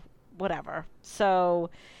 whatever. So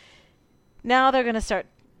now they're going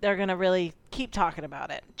to really keep talking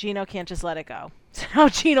about it. Gino can't just let it go. So now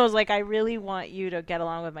Gino's like, I really want you to get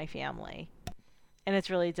along with my family. And it's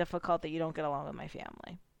really difficult that you don't get along with my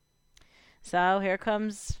family. So here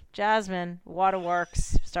comes Jasmine,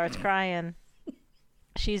 waterworks, starts crying.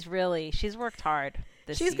 She's worked hard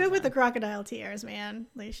this season. Good with the crocodile tears, man.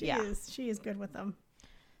 Like, she is good with them.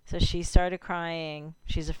 So she started crying.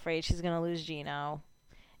 She's afraid she's going to lose Gino.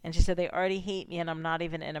 And she said, they already hate me and I'm not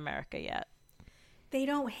even in America yet. They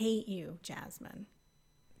don't hate you, Jasmine.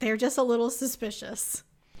 They're just a little suspicious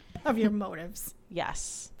of your motives.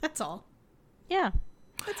 Yes. That's all. Yeah.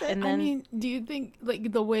 That's it. And then, do you think,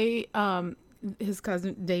 like, the way his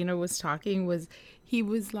cousin Dana was talking he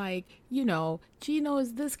was like, Gino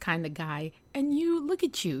is this kind of guy, and look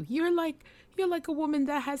at you. You're like a woman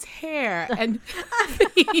that has hair. And I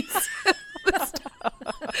think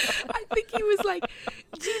he was like,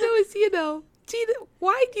 Gino is, Gino,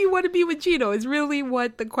 why do you want to be with Gino? Is really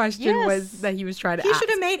what the question was that he was trying to ask. He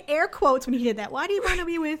should have made air quotes when he did that. Why do you want to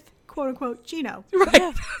be with, quote unquote, Gino? Right.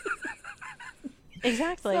 Yeah.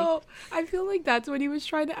 Exactly. So I feel like that's what he was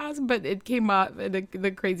trying to ask, but it came out in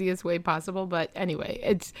the craziest way possible. But anyway,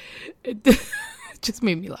 it just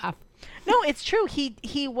made me laugh. No, it's true.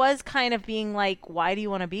 He was kind of being like, why do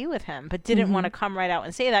you want to be with him? But didn't want to come right out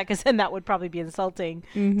and say that, because then that would probably be insulting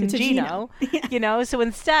to Gino. Yeah. So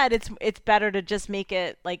instead, it's better to just make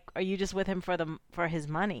it like, are you just with him for his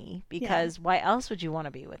money? Because why else would you want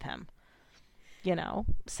to be with him?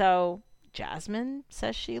 So Jasmine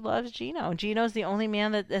says she loves Gino. Gino's the only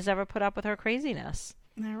man that has ever put up with her craziness.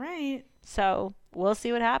 All right. So we'll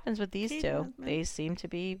see what happens with these two. They seem to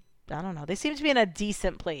be, I don't know, they seem to be in a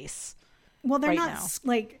decent place. Well, they're not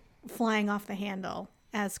like flying off the handle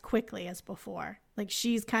as quickly as before. Like,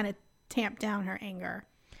 she's kind of tamped down her anger.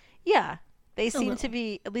 Yeah. They seem to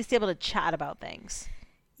be at least able to chat about things.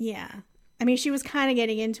 Yeah. I mean, she was kind of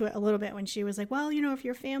getting into it a little bit when she was like, well, if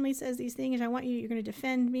your family says these things, you're going to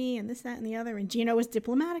defend me and this, that, and the other. And Gino was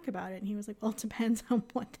diplomatic about it. And he was like, well, it depends on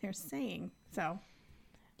what they're saying. So,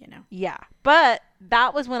 Yeah. But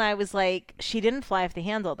that was when I was like, she didn't fly off the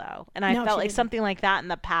handle, though. And I felt like something like that in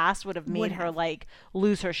the past would have made her like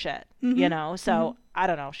lose her shit, So I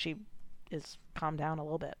don't know. She is calmed down a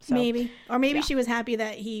little bit. So. Maybe. Or maybe she was happy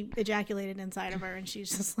that he ejaculated inside of her and she's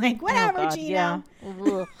just like, whatever, Gino.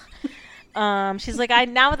 Yeah. She's like,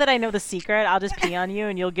 now that I know the secret, I'll just pee on you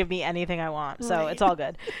and you'll give me anything I want. So it's all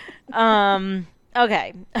good.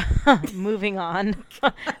 Okay. Moving on.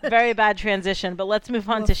 Very bad transition, but let's move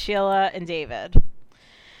on to Sheila and David.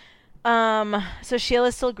 So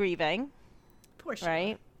Sheila's still grieving. Poor Sheila.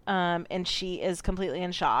 Right? And she is completely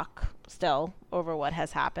in shock still over what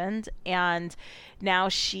has happened. And now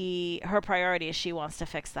her priority is she wants to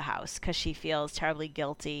fix the house because she feels terribly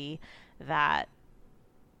guilty that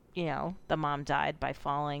the mom died by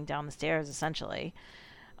falling down the stairs, essentially.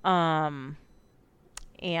 And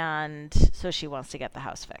so she wants to get the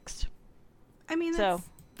house fixed. I mean, that's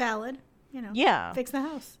valid, Yeah. Fix the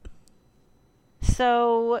house.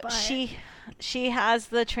 So she has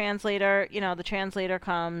the translator, the translator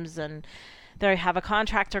comes and they have a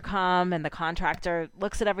contractor come and the contractor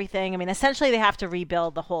looks at everything. I mean, essentially they have to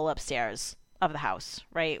rebuild the whole upstairs of the house,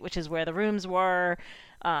 right? Which is where the rooms were.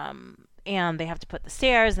 And they have to put the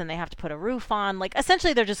stairs and they have to put a roof on. Like,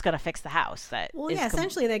 essentially, they're just going to fix the house.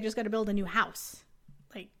 Essentially, they just got to build a new house.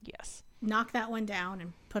 Like, yes. Knock that one down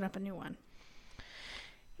and put up a new one.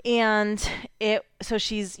 And so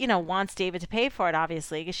she's, wants David to pay for it,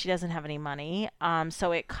 obviously, because she doesn't have any money.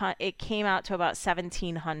 So it came out to about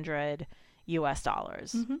 $1,700 US,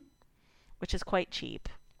 which is quite cheap.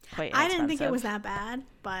 Quite I didn't think it was that bad,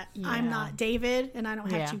 but I'm not David and I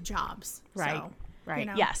don't have two jobs. Right. So, right.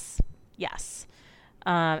 Yes.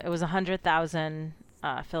 It was 100,000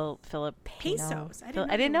 pesos. I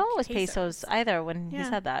didn't know it was pesos either when he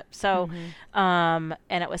said that. So, and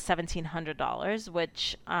it was $1,700,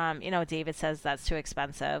 which, David says that's too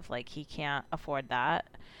expensive. Like, he can't afford that.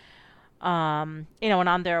 And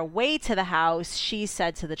on their way to the house, she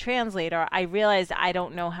said to the translator, I realized I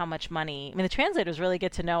don't know how much money. I mean, the translators really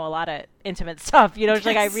get to know a lot of intimate stuff. She's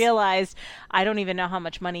like, I realized I don't even know how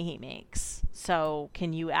much money he makes. So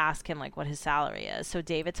can you ask him like what his salary is? So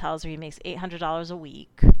David tells her he makes $800 a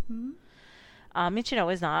week. Mm-hmm. Which,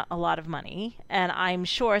 is not a lot of money. And I'm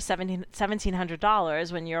sure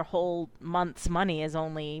 $1,700 when your whole month's money is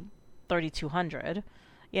only $3,200.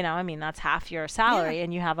 That's half your salary,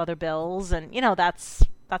 and you have other bills, and that's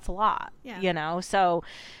a lot. Yeah. So,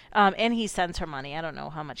 and he sends her money. I don't know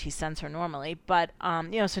how much he sends her normally, but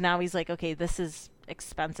so now he's like, okay, this is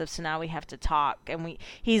expensive, so now we have to talk, and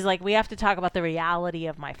he's like, we have to talk about the reality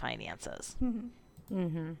of my finances. Mm-hmm.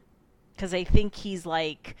 Mm-hmm. Because I think he's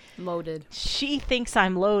like loaded. She thinks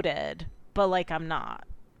I'm loaded, but like I'm not.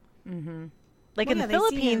 Mm-hmm. Like in the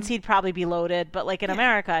Philippines, he'd probably be loaded, but like in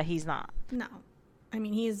America, he's not. No. I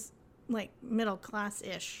mean, he's like middle class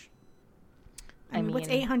ish. I mean, what's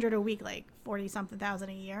 800 a week, like 40-something thousand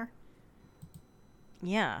a year?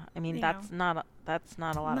 Yeah, I mean that's not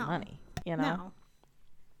a lot of money, No.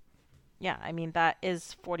 Yeah, I mean that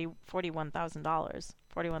is $41,000.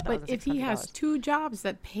 But if he has two jobs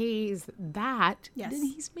that pays that, then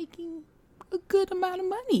he's making a good amount of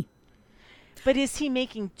money. But is he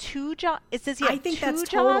making two jobs? It says he has two jobs.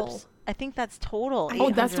 Total. I think that's total.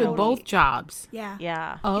 Oh, that's with both jobs. Yeah.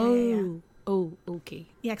 Yeah. Oh. Yeah. Oh, okay.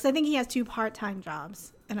 Yeah, because I think he has two part-time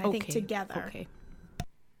jobs, and I think together,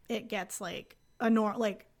 it gets like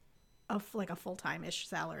a full-time-ish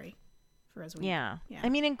salary for his week. Yeah. I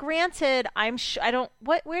mean, and granted, I don't.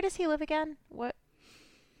 Where does he live again? What?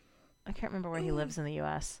 I can't remember where he lives in the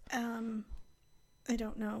U.S. I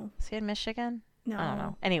don't know. Is he in Michigan? No. I don't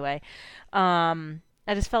know. Anyway,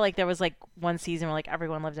 I just felt like there was like one season where like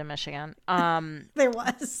everyone lived in Michigan. There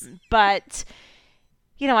was. But,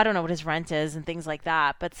 I don't know what his rent is and things like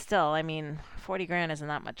that. But still, I mean, $40,000 isn't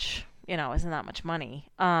that much, isn't that much money.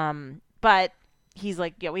 But he's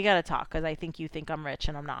like, yeah, we got to talk because I think you think I'm rich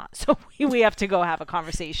and I'm not. So we have to go have a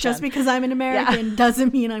conversation. Just because I'm an American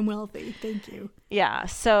doesn't mean I'm wealthy. Thank you. Yeah.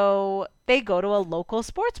 So they go to a local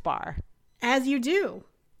sports bar. As you do.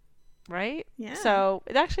 Right? Yeah. So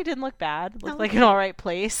it actually didn't look bad. It looked like an all right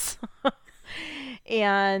place.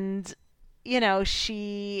 And,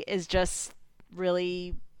 she is just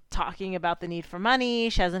really talking about the need for money.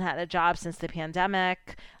 She hasn't had a job since the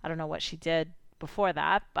pandemic. I don't know what she did before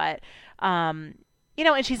that, but, and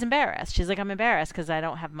she's embarrassed. She's like, I'm embarrassed because I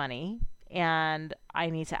don't have money and I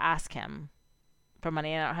need to ask him for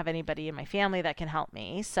money. I don't have anybody in my family that can help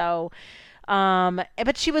me. So,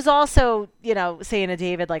 but she was also, saying to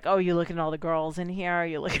David, like, oh, you looking at all the girls in here?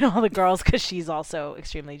 You looking at all the girls? Because she's also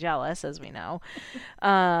extremely jealous, as we know.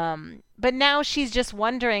 But now she's just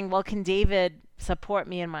wondering, well, can David support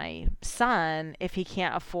me and my son if he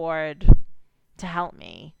can't afford to help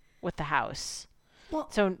me with the house? Well,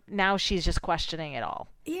 so now she's just questioning it all.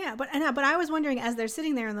 Yeah, but I was wondering as they're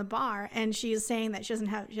sitting there in the bar and she's saying that she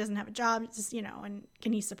doesn't have a job, just, and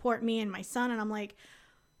can he support me and my son? And I'm like,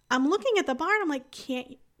 I'm looking at the bar and I'm like,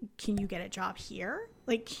 can you get a job here?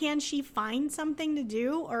 Like, can she find something to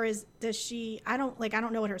do, or does she? I don't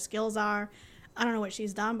know what her skills are. I don't know what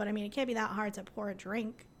she's done, but I mean, it can't be that hard to pour a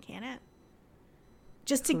drink, can it?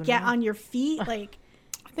 Just to get on your feet, like.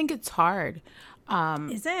 I think it's hard.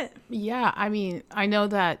 Is it? Yeah, I mean, I know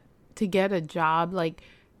that to get a job, like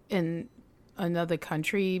in another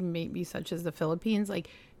country, maybe such as the Philippines, like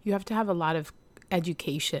you have to have a lot of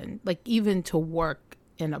education, like even to work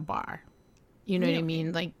in a bar. You know what I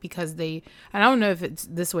mean? Like, because and I don't know if it's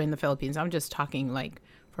this way in the Philippines. I'm just talking like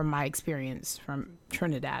from my experience from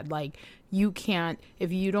Trinidad. Like, you can't,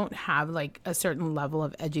 if you don't have like a certain level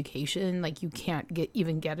of education, like you can't get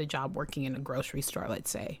a job working in a grocery store,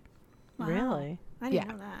 let's say. Wow. Really? I didn't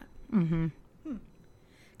know that. Mm-hmm.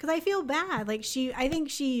 Because I feel bad. Like I think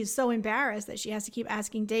she's so embarrassed that she has to keep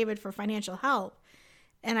asking David for financial help.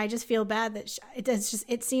 And I just feel bad that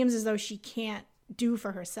it seems as though she can't do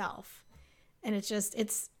for herself. And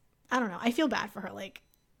I don't know. I feel bad for her. Like,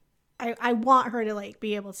 I want her to like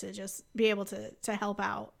be able to help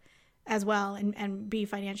out as well and be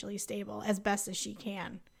financially stable as best as she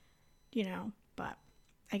can, but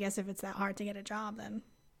I guess if it's that hard to get a job, then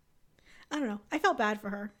I don't know. I felt bad for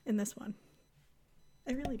her in this one.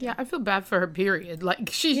 I really did. Yeah, I feel bad for her, period. Like,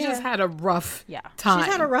 she's just had a rough time.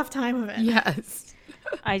 She's had a rough time of it. Yes.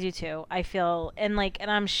 I do too. I feel, and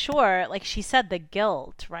I'm sure, like she said, the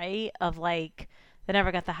guilt, right? Of like, they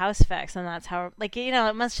never got the house fixed, and that's how, like,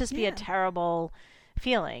 it must just be a terrible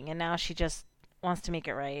feeling. And now she just wants to make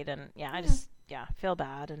it right. And I just feel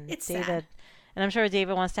bad. And it's David, sad. And I'm sure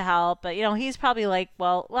David wants to help, but he's probably like,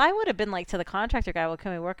 well, I would have been like to the contractor guy, well,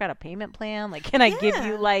 can we work out a payment plan? Like, can I give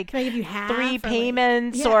you like Can I give you half 3 or,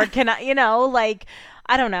 payments like, or can I, like,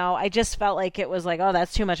 I don't know. I just felt like it was like, oh,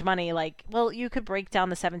 that's too much money. Like, well, you could break down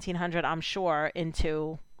the 1,700, I'm sure,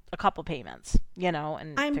 into a couple payments, and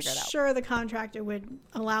I'm figure it out. sure the contractor would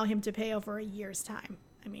allow him to pay over a year's time.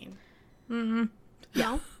 I mean, Mm-hmm.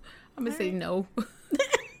 no. I'm gonna say no.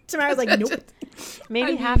 Tamara's like, nope.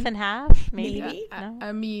 Maybe half and half. Maybe. No?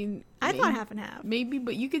 I mean, I thought half and half. maybe,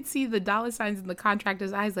 but you could see the dollar signs in the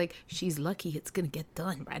contractor's eyes. Like, she's lucky it's gonna get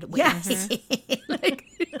done right away. Yes. Like,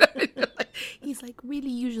 he's like, really?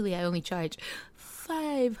 Usually, I only charge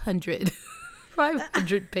 500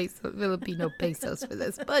 Filipino pesos for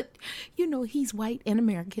this, but he's white and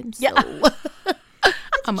American, so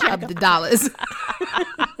I'm gonna up the dollars.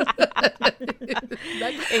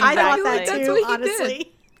 Exactly. I thought that That's too, what he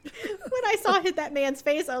honestly. When I saw that man's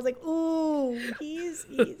face, I was like, "Ooh, he's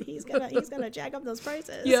gonna jack up those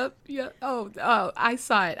prices." Yep. Oh, I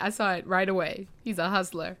saw it right away. He's a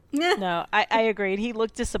hustler. No, I agreed. He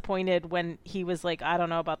looked disappointed when he was like, I don't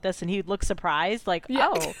know about this. And he'd look surprised, like,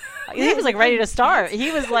 oh, he was like ready to start. He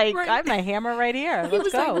was like, Right. I have my hammer right here. He Let's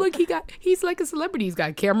was go. like, look, he's like a celebrity. He's got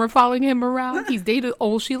a camera following him around. He's dated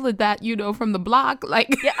old Sheila that, from the block. Like,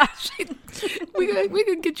 Yeah. we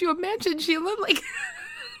could get you a mansion, Sheila. Like,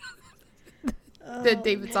 then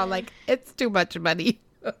David's all like, it's too much money.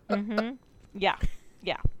 Yeah.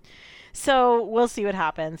 So we'll see what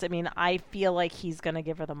happens. I mean, I feel like he's going to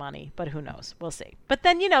give her the money, but who knows? We'll see. But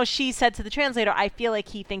then, she said to the translator, I feel like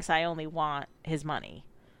he thinks I only want his money.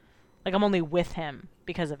 Like, I'm only with him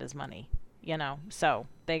because of his money, So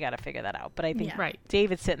they got to figure that out. But I think Right.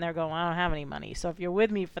 David's sitting there going, I don't have any money. So if you're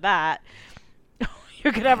with me for that,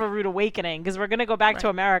 you're going to have a rude awakening because we're going to go back to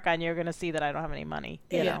America and you're going to see that I don't have any money.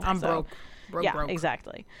 I'm broke. Broke.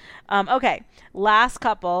 Exactly. Okay. Last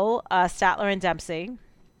couple, Statler and Dempsey.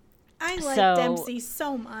 I like Dempsey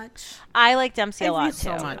so much. I like Dempsey a lot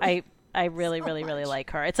so too. much. I really, really, really like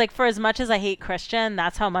her. It's like for as much as I hate Christian,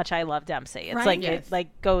 that's how much I love Dempsey. It's Right. like Yes. it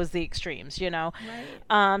like goes the extremes, Right.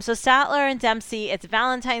 So Statler and Dempsey, it's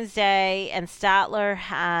Valentine's Day, and Statler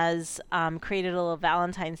has created a little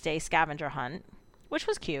Valentine's Day scavenger hunt, which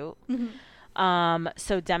was cute.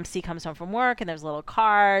 So Dempsey comes home from work and there's a little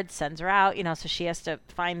card, sends her out, so she has to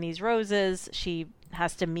find these roses. She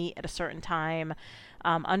has to meet at a certain time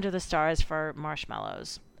under the stars for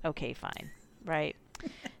marshmallows. Okay, fine. Right.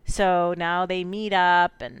 So now they meet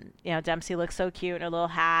up and, Dempsey looks so cute in her little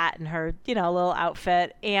hat and her, little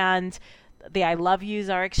outfit, and the I love yous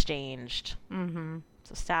are exchanged.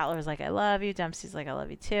 So Statler's like, I love you. Dempsey's like, I love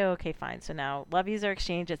you too. Okay, fine. So now love yous are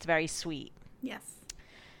exchanged. It's very sweet. Yes.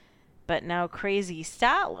 But now crazy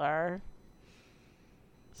Statler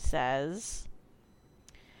says,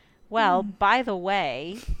 well, by the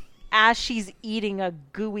way, as she's eating a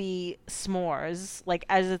gooey s'mores, like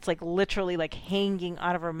as it's like literally like hanging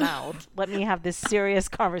out of her mouth, let me have this serious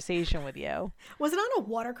conversation with you. Was it on a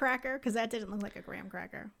water cracker? Because that didn't look like a graham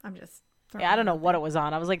cracker. I'm just. Yeah, I don't know what it was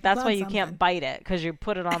on. I was like, that's It's why on you something. can't bite it, because you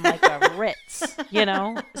put it on like a Ritz,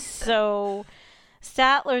 So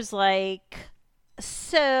Statler's like,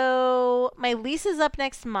 so my lease is up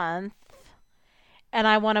next month and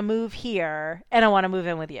I want to move here and I want to move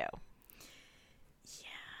in with you.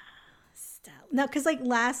 No, because like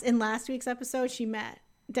in last week's episode, she met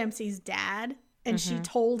Dempsey's dad and she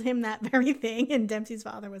told him that very thing, and Dempsey's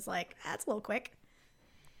father was like, "That's a little quick."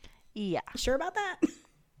 Yeah. You sure about that?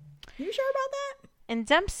 You sure about that? And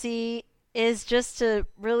Dempsey is just a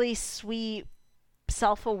really sweet,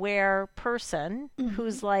 self-aware person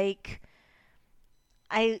who's like,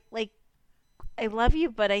 I love you,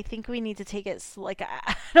 but I think we need to take it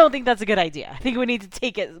I don't think that's a good idea. I think we need to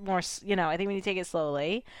take it more, I think we need to take it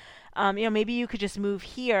slowly. Maybe you could just move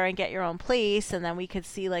here and get your own place, and then we could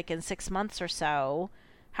see like in 6 months or so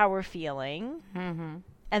how we're feeling.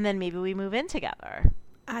 And then maybe we move in together.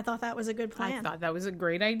 I thought that was a good plan. I thought that was a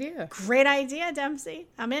great idea. Great idea, Dempsey.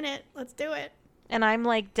 I'm in it. Let's do it. And I'm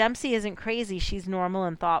like, Dempsey isn't crazy. She's normal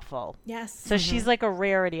and thoughtful. Yes. So she's like a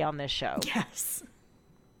rarity on this show. Yes.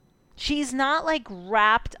 She's not like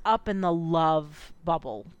wrapped up in the love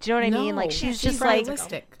bubble. Do you know what I mean? Like she's just like,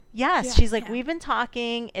 realistic. yes, Yeah, she's like, yeah. we've been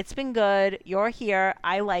talking. It's been good. You're here.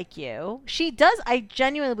 I like you. She does. I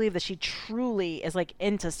genuinely believe that she truly is like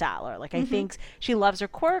into Statler. Like I think she loves her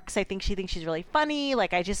quirks. I think she thinks she's really funny.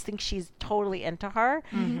 Like I just think she's totally into her.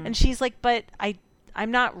 And she's like, but I'm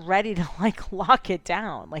not ready to like lock it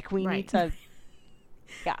down. Like we need to.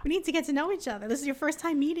 Yeah. We need to get to know each other. This is your first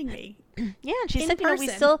time meeting me. Yeah, and she In said,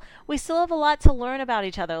 person. we still have a lot to learn about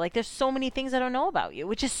each other. Like there's so many things I don't know about you,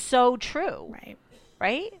 which is so true. Right.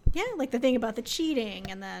 right? Yeah, like the thing about the cheating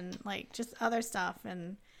and then like just other stuff.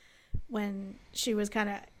 And when she was kind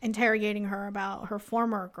of interrogating her about her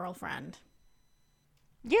former girlfriend.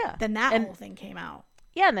 Yeah. Then that whole thing came out.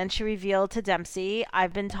 Yeah, and then she revealed to Dempsey,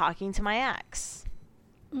 I've been talking to my ex.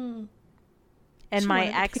 Mm. And She my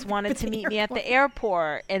wanted to ex pick wanted up at to the meet me at the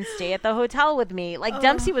airport. airport and stay at the hotel with me. Like,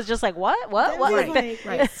 Dempsey was just like, what? Dempsey's Like,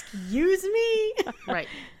 like, excuse me? Right.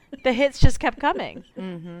 the hits just kept coming.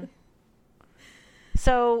 Mm-hmm.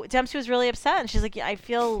 So Dempsey was really upset, and she's like, yeah, I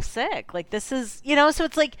feel sick. Like, this is, so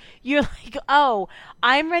it's like, you're like, oh,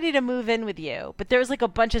 I'm ready to move in with you, but there's like a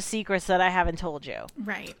bunch of secrets that I haven't told you.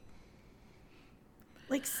 Right.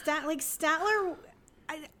 Like Statler,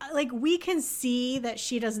 like we can see that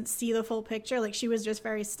she doesn't see the full picture. Like she was just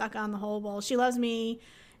very stuck on the whole, well, she loves me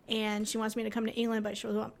and she wants me to come to England, but she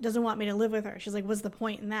doesn't want me to live with her. She's like, what's the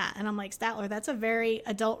point in that? And I'm like, Statler, that's a very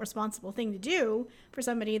adult, responsible thing to do for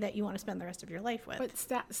somebody that you want to spend the rest of your life with. But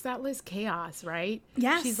Statler's chaos, right?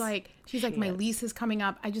 Yes. She's like, my lease is coming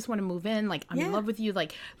up. I just want to move in. Like, I'm in love with you.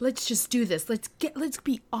 Like, let's just do this. Let's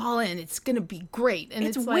be all in. It's gonna be great. And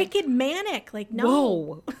it's like, wicked manic. Like,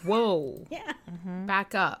 no. Whoa. Yeah. Mm-hmm.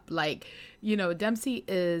 Back up. Like, Dempsey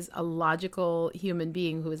is a logical human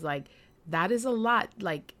being who is like, that is a lot.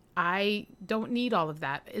 Like, I don't need all of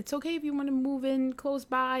that. It's okay if you want to move in close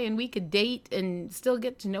by and we could date and still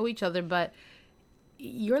get to know each other, but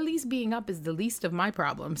your lease being up is the least of my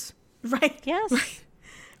problems. Right. Yes.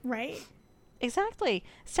 Right. Exactly.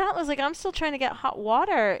 Statler's like, I'm still trying to get hot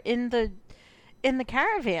water in the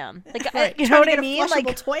caravan. Like, Right. you know what I A mean? flushable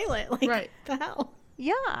Like, toilet. Like, right. the hell?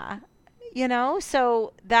 yeah.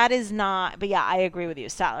 So that is not, but yeah, I agree with you.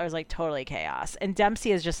 Statler is like totally chaos, and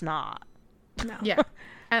Dempsey is just not. No. Yeah.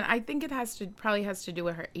 And I think it probably has to do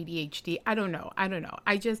with her ADHD. I don't know.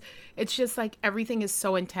 It's just like everything is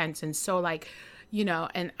so intense and so like,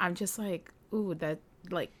 and I'm just like, ooh, that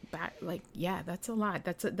like back, like, yeah, that's a lot.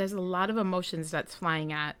 There's a lot of emotions that's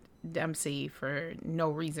flying at Dempsey for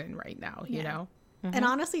no reason right now, you know? Mm-hmm. And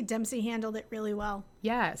honestly, Dempsey handled it really well.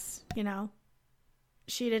 Yes.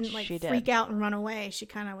 She didn't like freak out and run away. She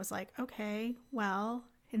kind of was like, okay, well,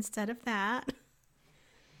 instead of that.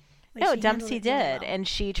 Like, no, Dempsey did. Really well. And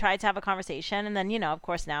she tried to have a conversation. And then, of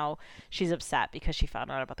course, now she's upset because she found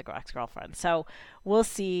out about the ex-girlfriend. So we'll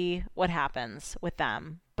see what happens with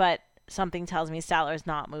them. But something tells me Statler's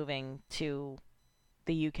not moving to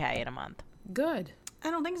the UK in a month. Good. I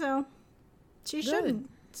don't think so. She shouldn't.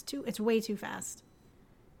 It's way too fast.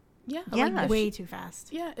 Yeah. Yeah. Way too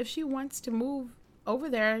fast. Yeah. If she wants to move over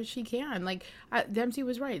there, she can. Like, Dempsey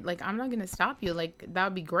was right. Like, I'm not going to stop you. Like, that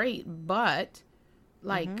would be great. But,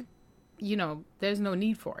 like, there's no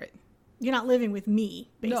need for it. You're not living with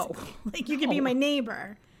me, basically. No. Like, you can be my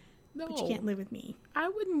neighbor, no, but you can't live with me. I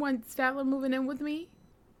wouldn't want Statler moving in with me.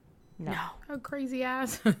 No. A crazy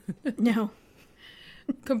ass. No.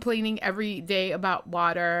 Complaining every day about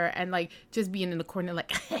water and, like, just being in the corner,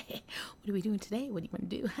 like, hey, what are we doing today? What do you want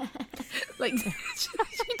to do? Like,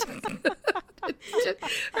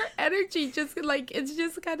 her energy just, like, it's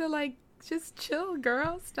just kind of like, just chill,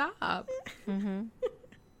 girl. Stop. Mm-hmm.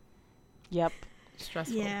 Yep.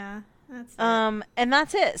 Stressful. Yeah. That's and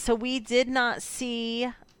that's it. So we did not see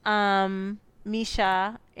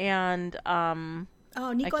Misha and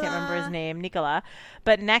oh, Nicola. I can't remember his name, Nicola.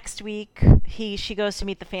 But next week she goes to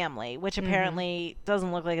meet the family, which apparently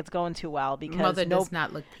doesn't look like it's going too well because Mother does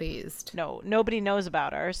not look pleased. No, nobody knows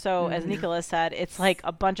about her. So as Nicola said, it's like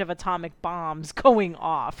a bunch of atomic bombs going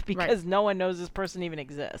off because no one knows this person even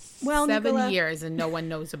exists. Well, 7 Nicola, years and no one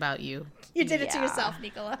knows about you. you did it to yourself,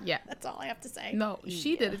 Nicola. Yeah. That's all I have to say. No,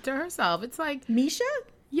 she did it to herself. It's like, Misha?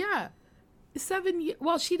 yeah. 7 years.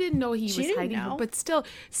 Well, she didn't know he was didn't hiding know. her, but still,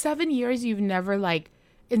 7 years you've never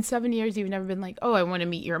in 7 years you've never been like, oh, I want to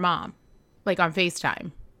meet your mom, like on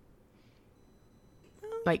FaceTime.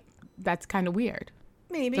 Like, that's kind of weird.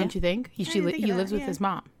 Maybe. Don't you think? He lives with his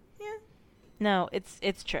mom. Yeah. No,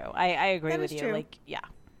 it's true. I agree That with is you. true. Like, yeah.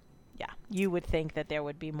 You would think that there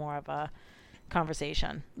would be more of a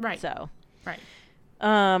conversation. Right. So. Right.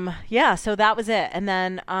 Yeah. So that was it. And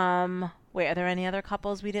then wait, are there any other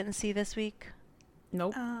couples we didn't see this week?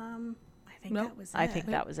 Nope. I think Nope. that was it. I think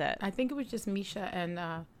that was it. I think it was just Misha and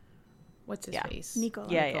what's his face?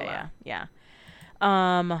 Nicola. Yeah.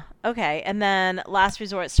 Okay. And then Last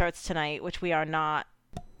Resort starts tonight, which we are not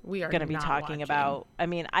We are going to be not talking watching. about. I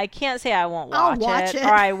mean, I can't say I won't I'll watch watch it, it.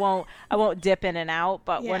 or I won't dip in and out,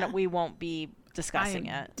 but Yeah. we won't be I discussing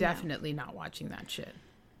am it. definitely not watching that shit.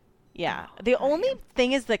 Yeah. The only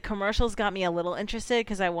thing is the commercials got me a little interested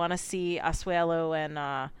because I want to see Asuelo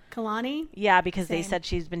and Kalani. Yeah, because Same. they said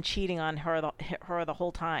she's been cheating on her the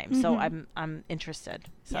whole time. So I'm interested.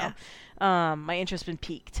 So my interest been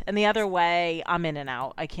piqued. And the other way, I'm in and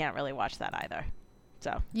out. I can't really watch that either.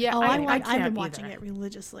 So Yeah, I've been can't watching either. it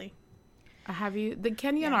religiously. Have you? The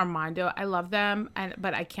Kenny and Armando, I love them,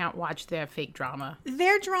 but I can't watch their fake drama.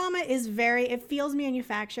 Their drama is it feels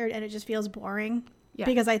manufactured and it just feels boring. Yeah.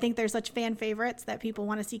 Because I think they're such fan favorites that people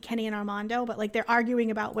want to see Kenny and Armando, but like they're arguing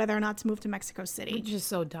about whether or not to move to Mexico City. Which is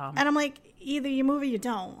so dumb. And I'm like, either you move or you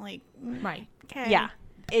don't. Like, right. Okay. Yeah.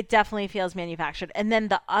 It definitely feels manufactured. And then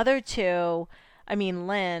the other two, I mean,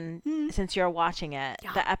 Lynn, since you're watching it,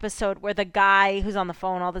 the episode where the guy who's on the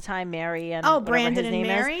phone all the time, Mary and Brandon his name and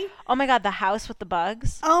Mary. Is. Oh my God, the house with the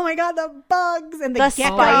bugs. Oh my God, the bugs and the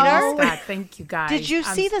spider. Oh, God, thank you guys. Did you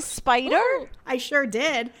see the spider? Ooh, I sure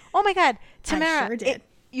did. Oh my God, Tamara, I sure did.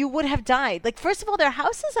 You would have died. Like, first of all, their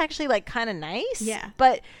house is actually like kind of nice. Yeah.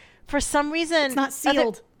 But for some reason, it's not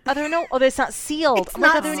sealed. It's not sealed. It's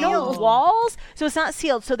not there are sealed. no walls, so it's not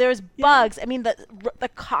sealed. So there's bugs. I mean, the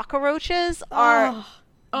cockroaches are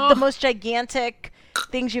the most gigantic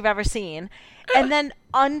things you've ever seen. And then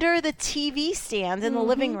under the TV stand in the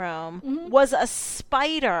living room was a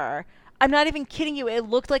spider. I'm not even kidding you. It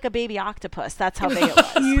looked like a baby octopus. That's how big it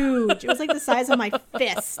was. Huge. It was like the size of my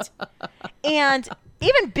fist. And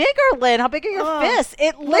even bigger, Lynn. How big are your fists?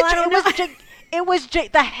 It literally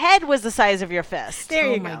the head was the size of your fist. There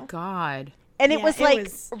you go. Oh my God. And it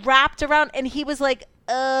was wrapped around, and he was like,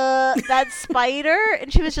 that spider?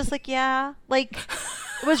 And she was just like, yeah. Like,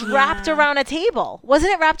 it was wrapped around a table. Wasn't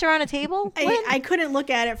it wrapped around a table? I couldn't look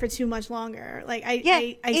at it for too much longer. Like,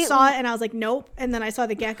 I saw it, and I was like, nope. And then I saw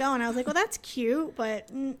the gecko, and I was like, well, that's cute, but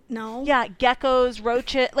no. Yeah, geckos,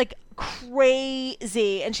 roaches, like,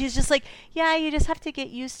 crazy. And she's just like, yeah, you just have to get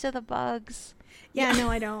used to the bugs. Yeah, no,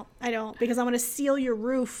 I don't, because I'm going to seal your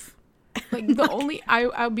roof. Like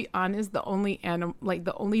I'll be honest, the only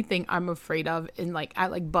the only thing I'm afraid of,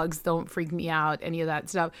 and bugs don't freak me out, any of that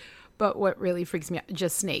stuff. But what really freaks me out,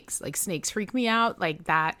 just snakes. Like, snakes freak me out. Like,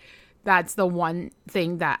 that's the one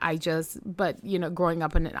thing that but growing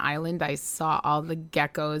up on an island, I saw all the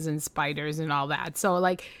geckos and spiders and all that. So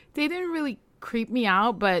like, they didn't really creep me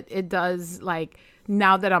out, but it does, like,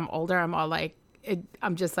 now that I'm older, I'm all like,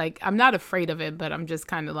 I'm just like, I'm not afraid of it, but I'm just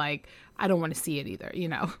kind of like, I don't want to see it either,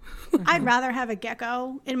 I'd rather have a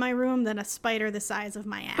gecko in my room than a spider the size of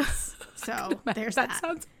my ass. So there's that. That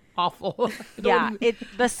sounds awful. Yeah,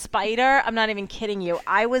 the spider, I'm not even kidding you.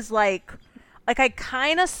 I was like I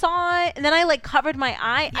kind of saw it, and then I like covered my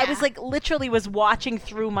eye. Yeah. I was like literally was watching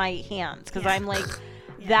through my hands because I'm like,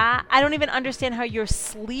 that I don't even understand how you're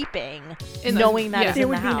sleeping knowing that it's in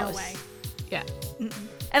the house. There would be no way. Yeah. Mm-mm.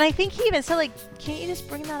 And I think he even said, like, can't you just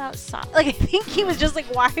bring that outside? Like, I think he was just like,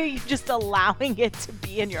 why are you just allowing it to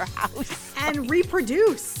be in your house? And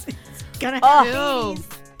reproduce. It's gonna have babies.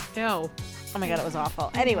 Ew. Oh my God, it was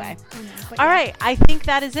awful. Anyway. All right. I think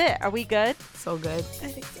that is it. Are we good? So good. I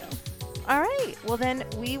think so. All right. Well, then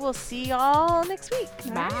we will see y'all next week.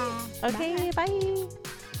 Bye. Okay. Bye.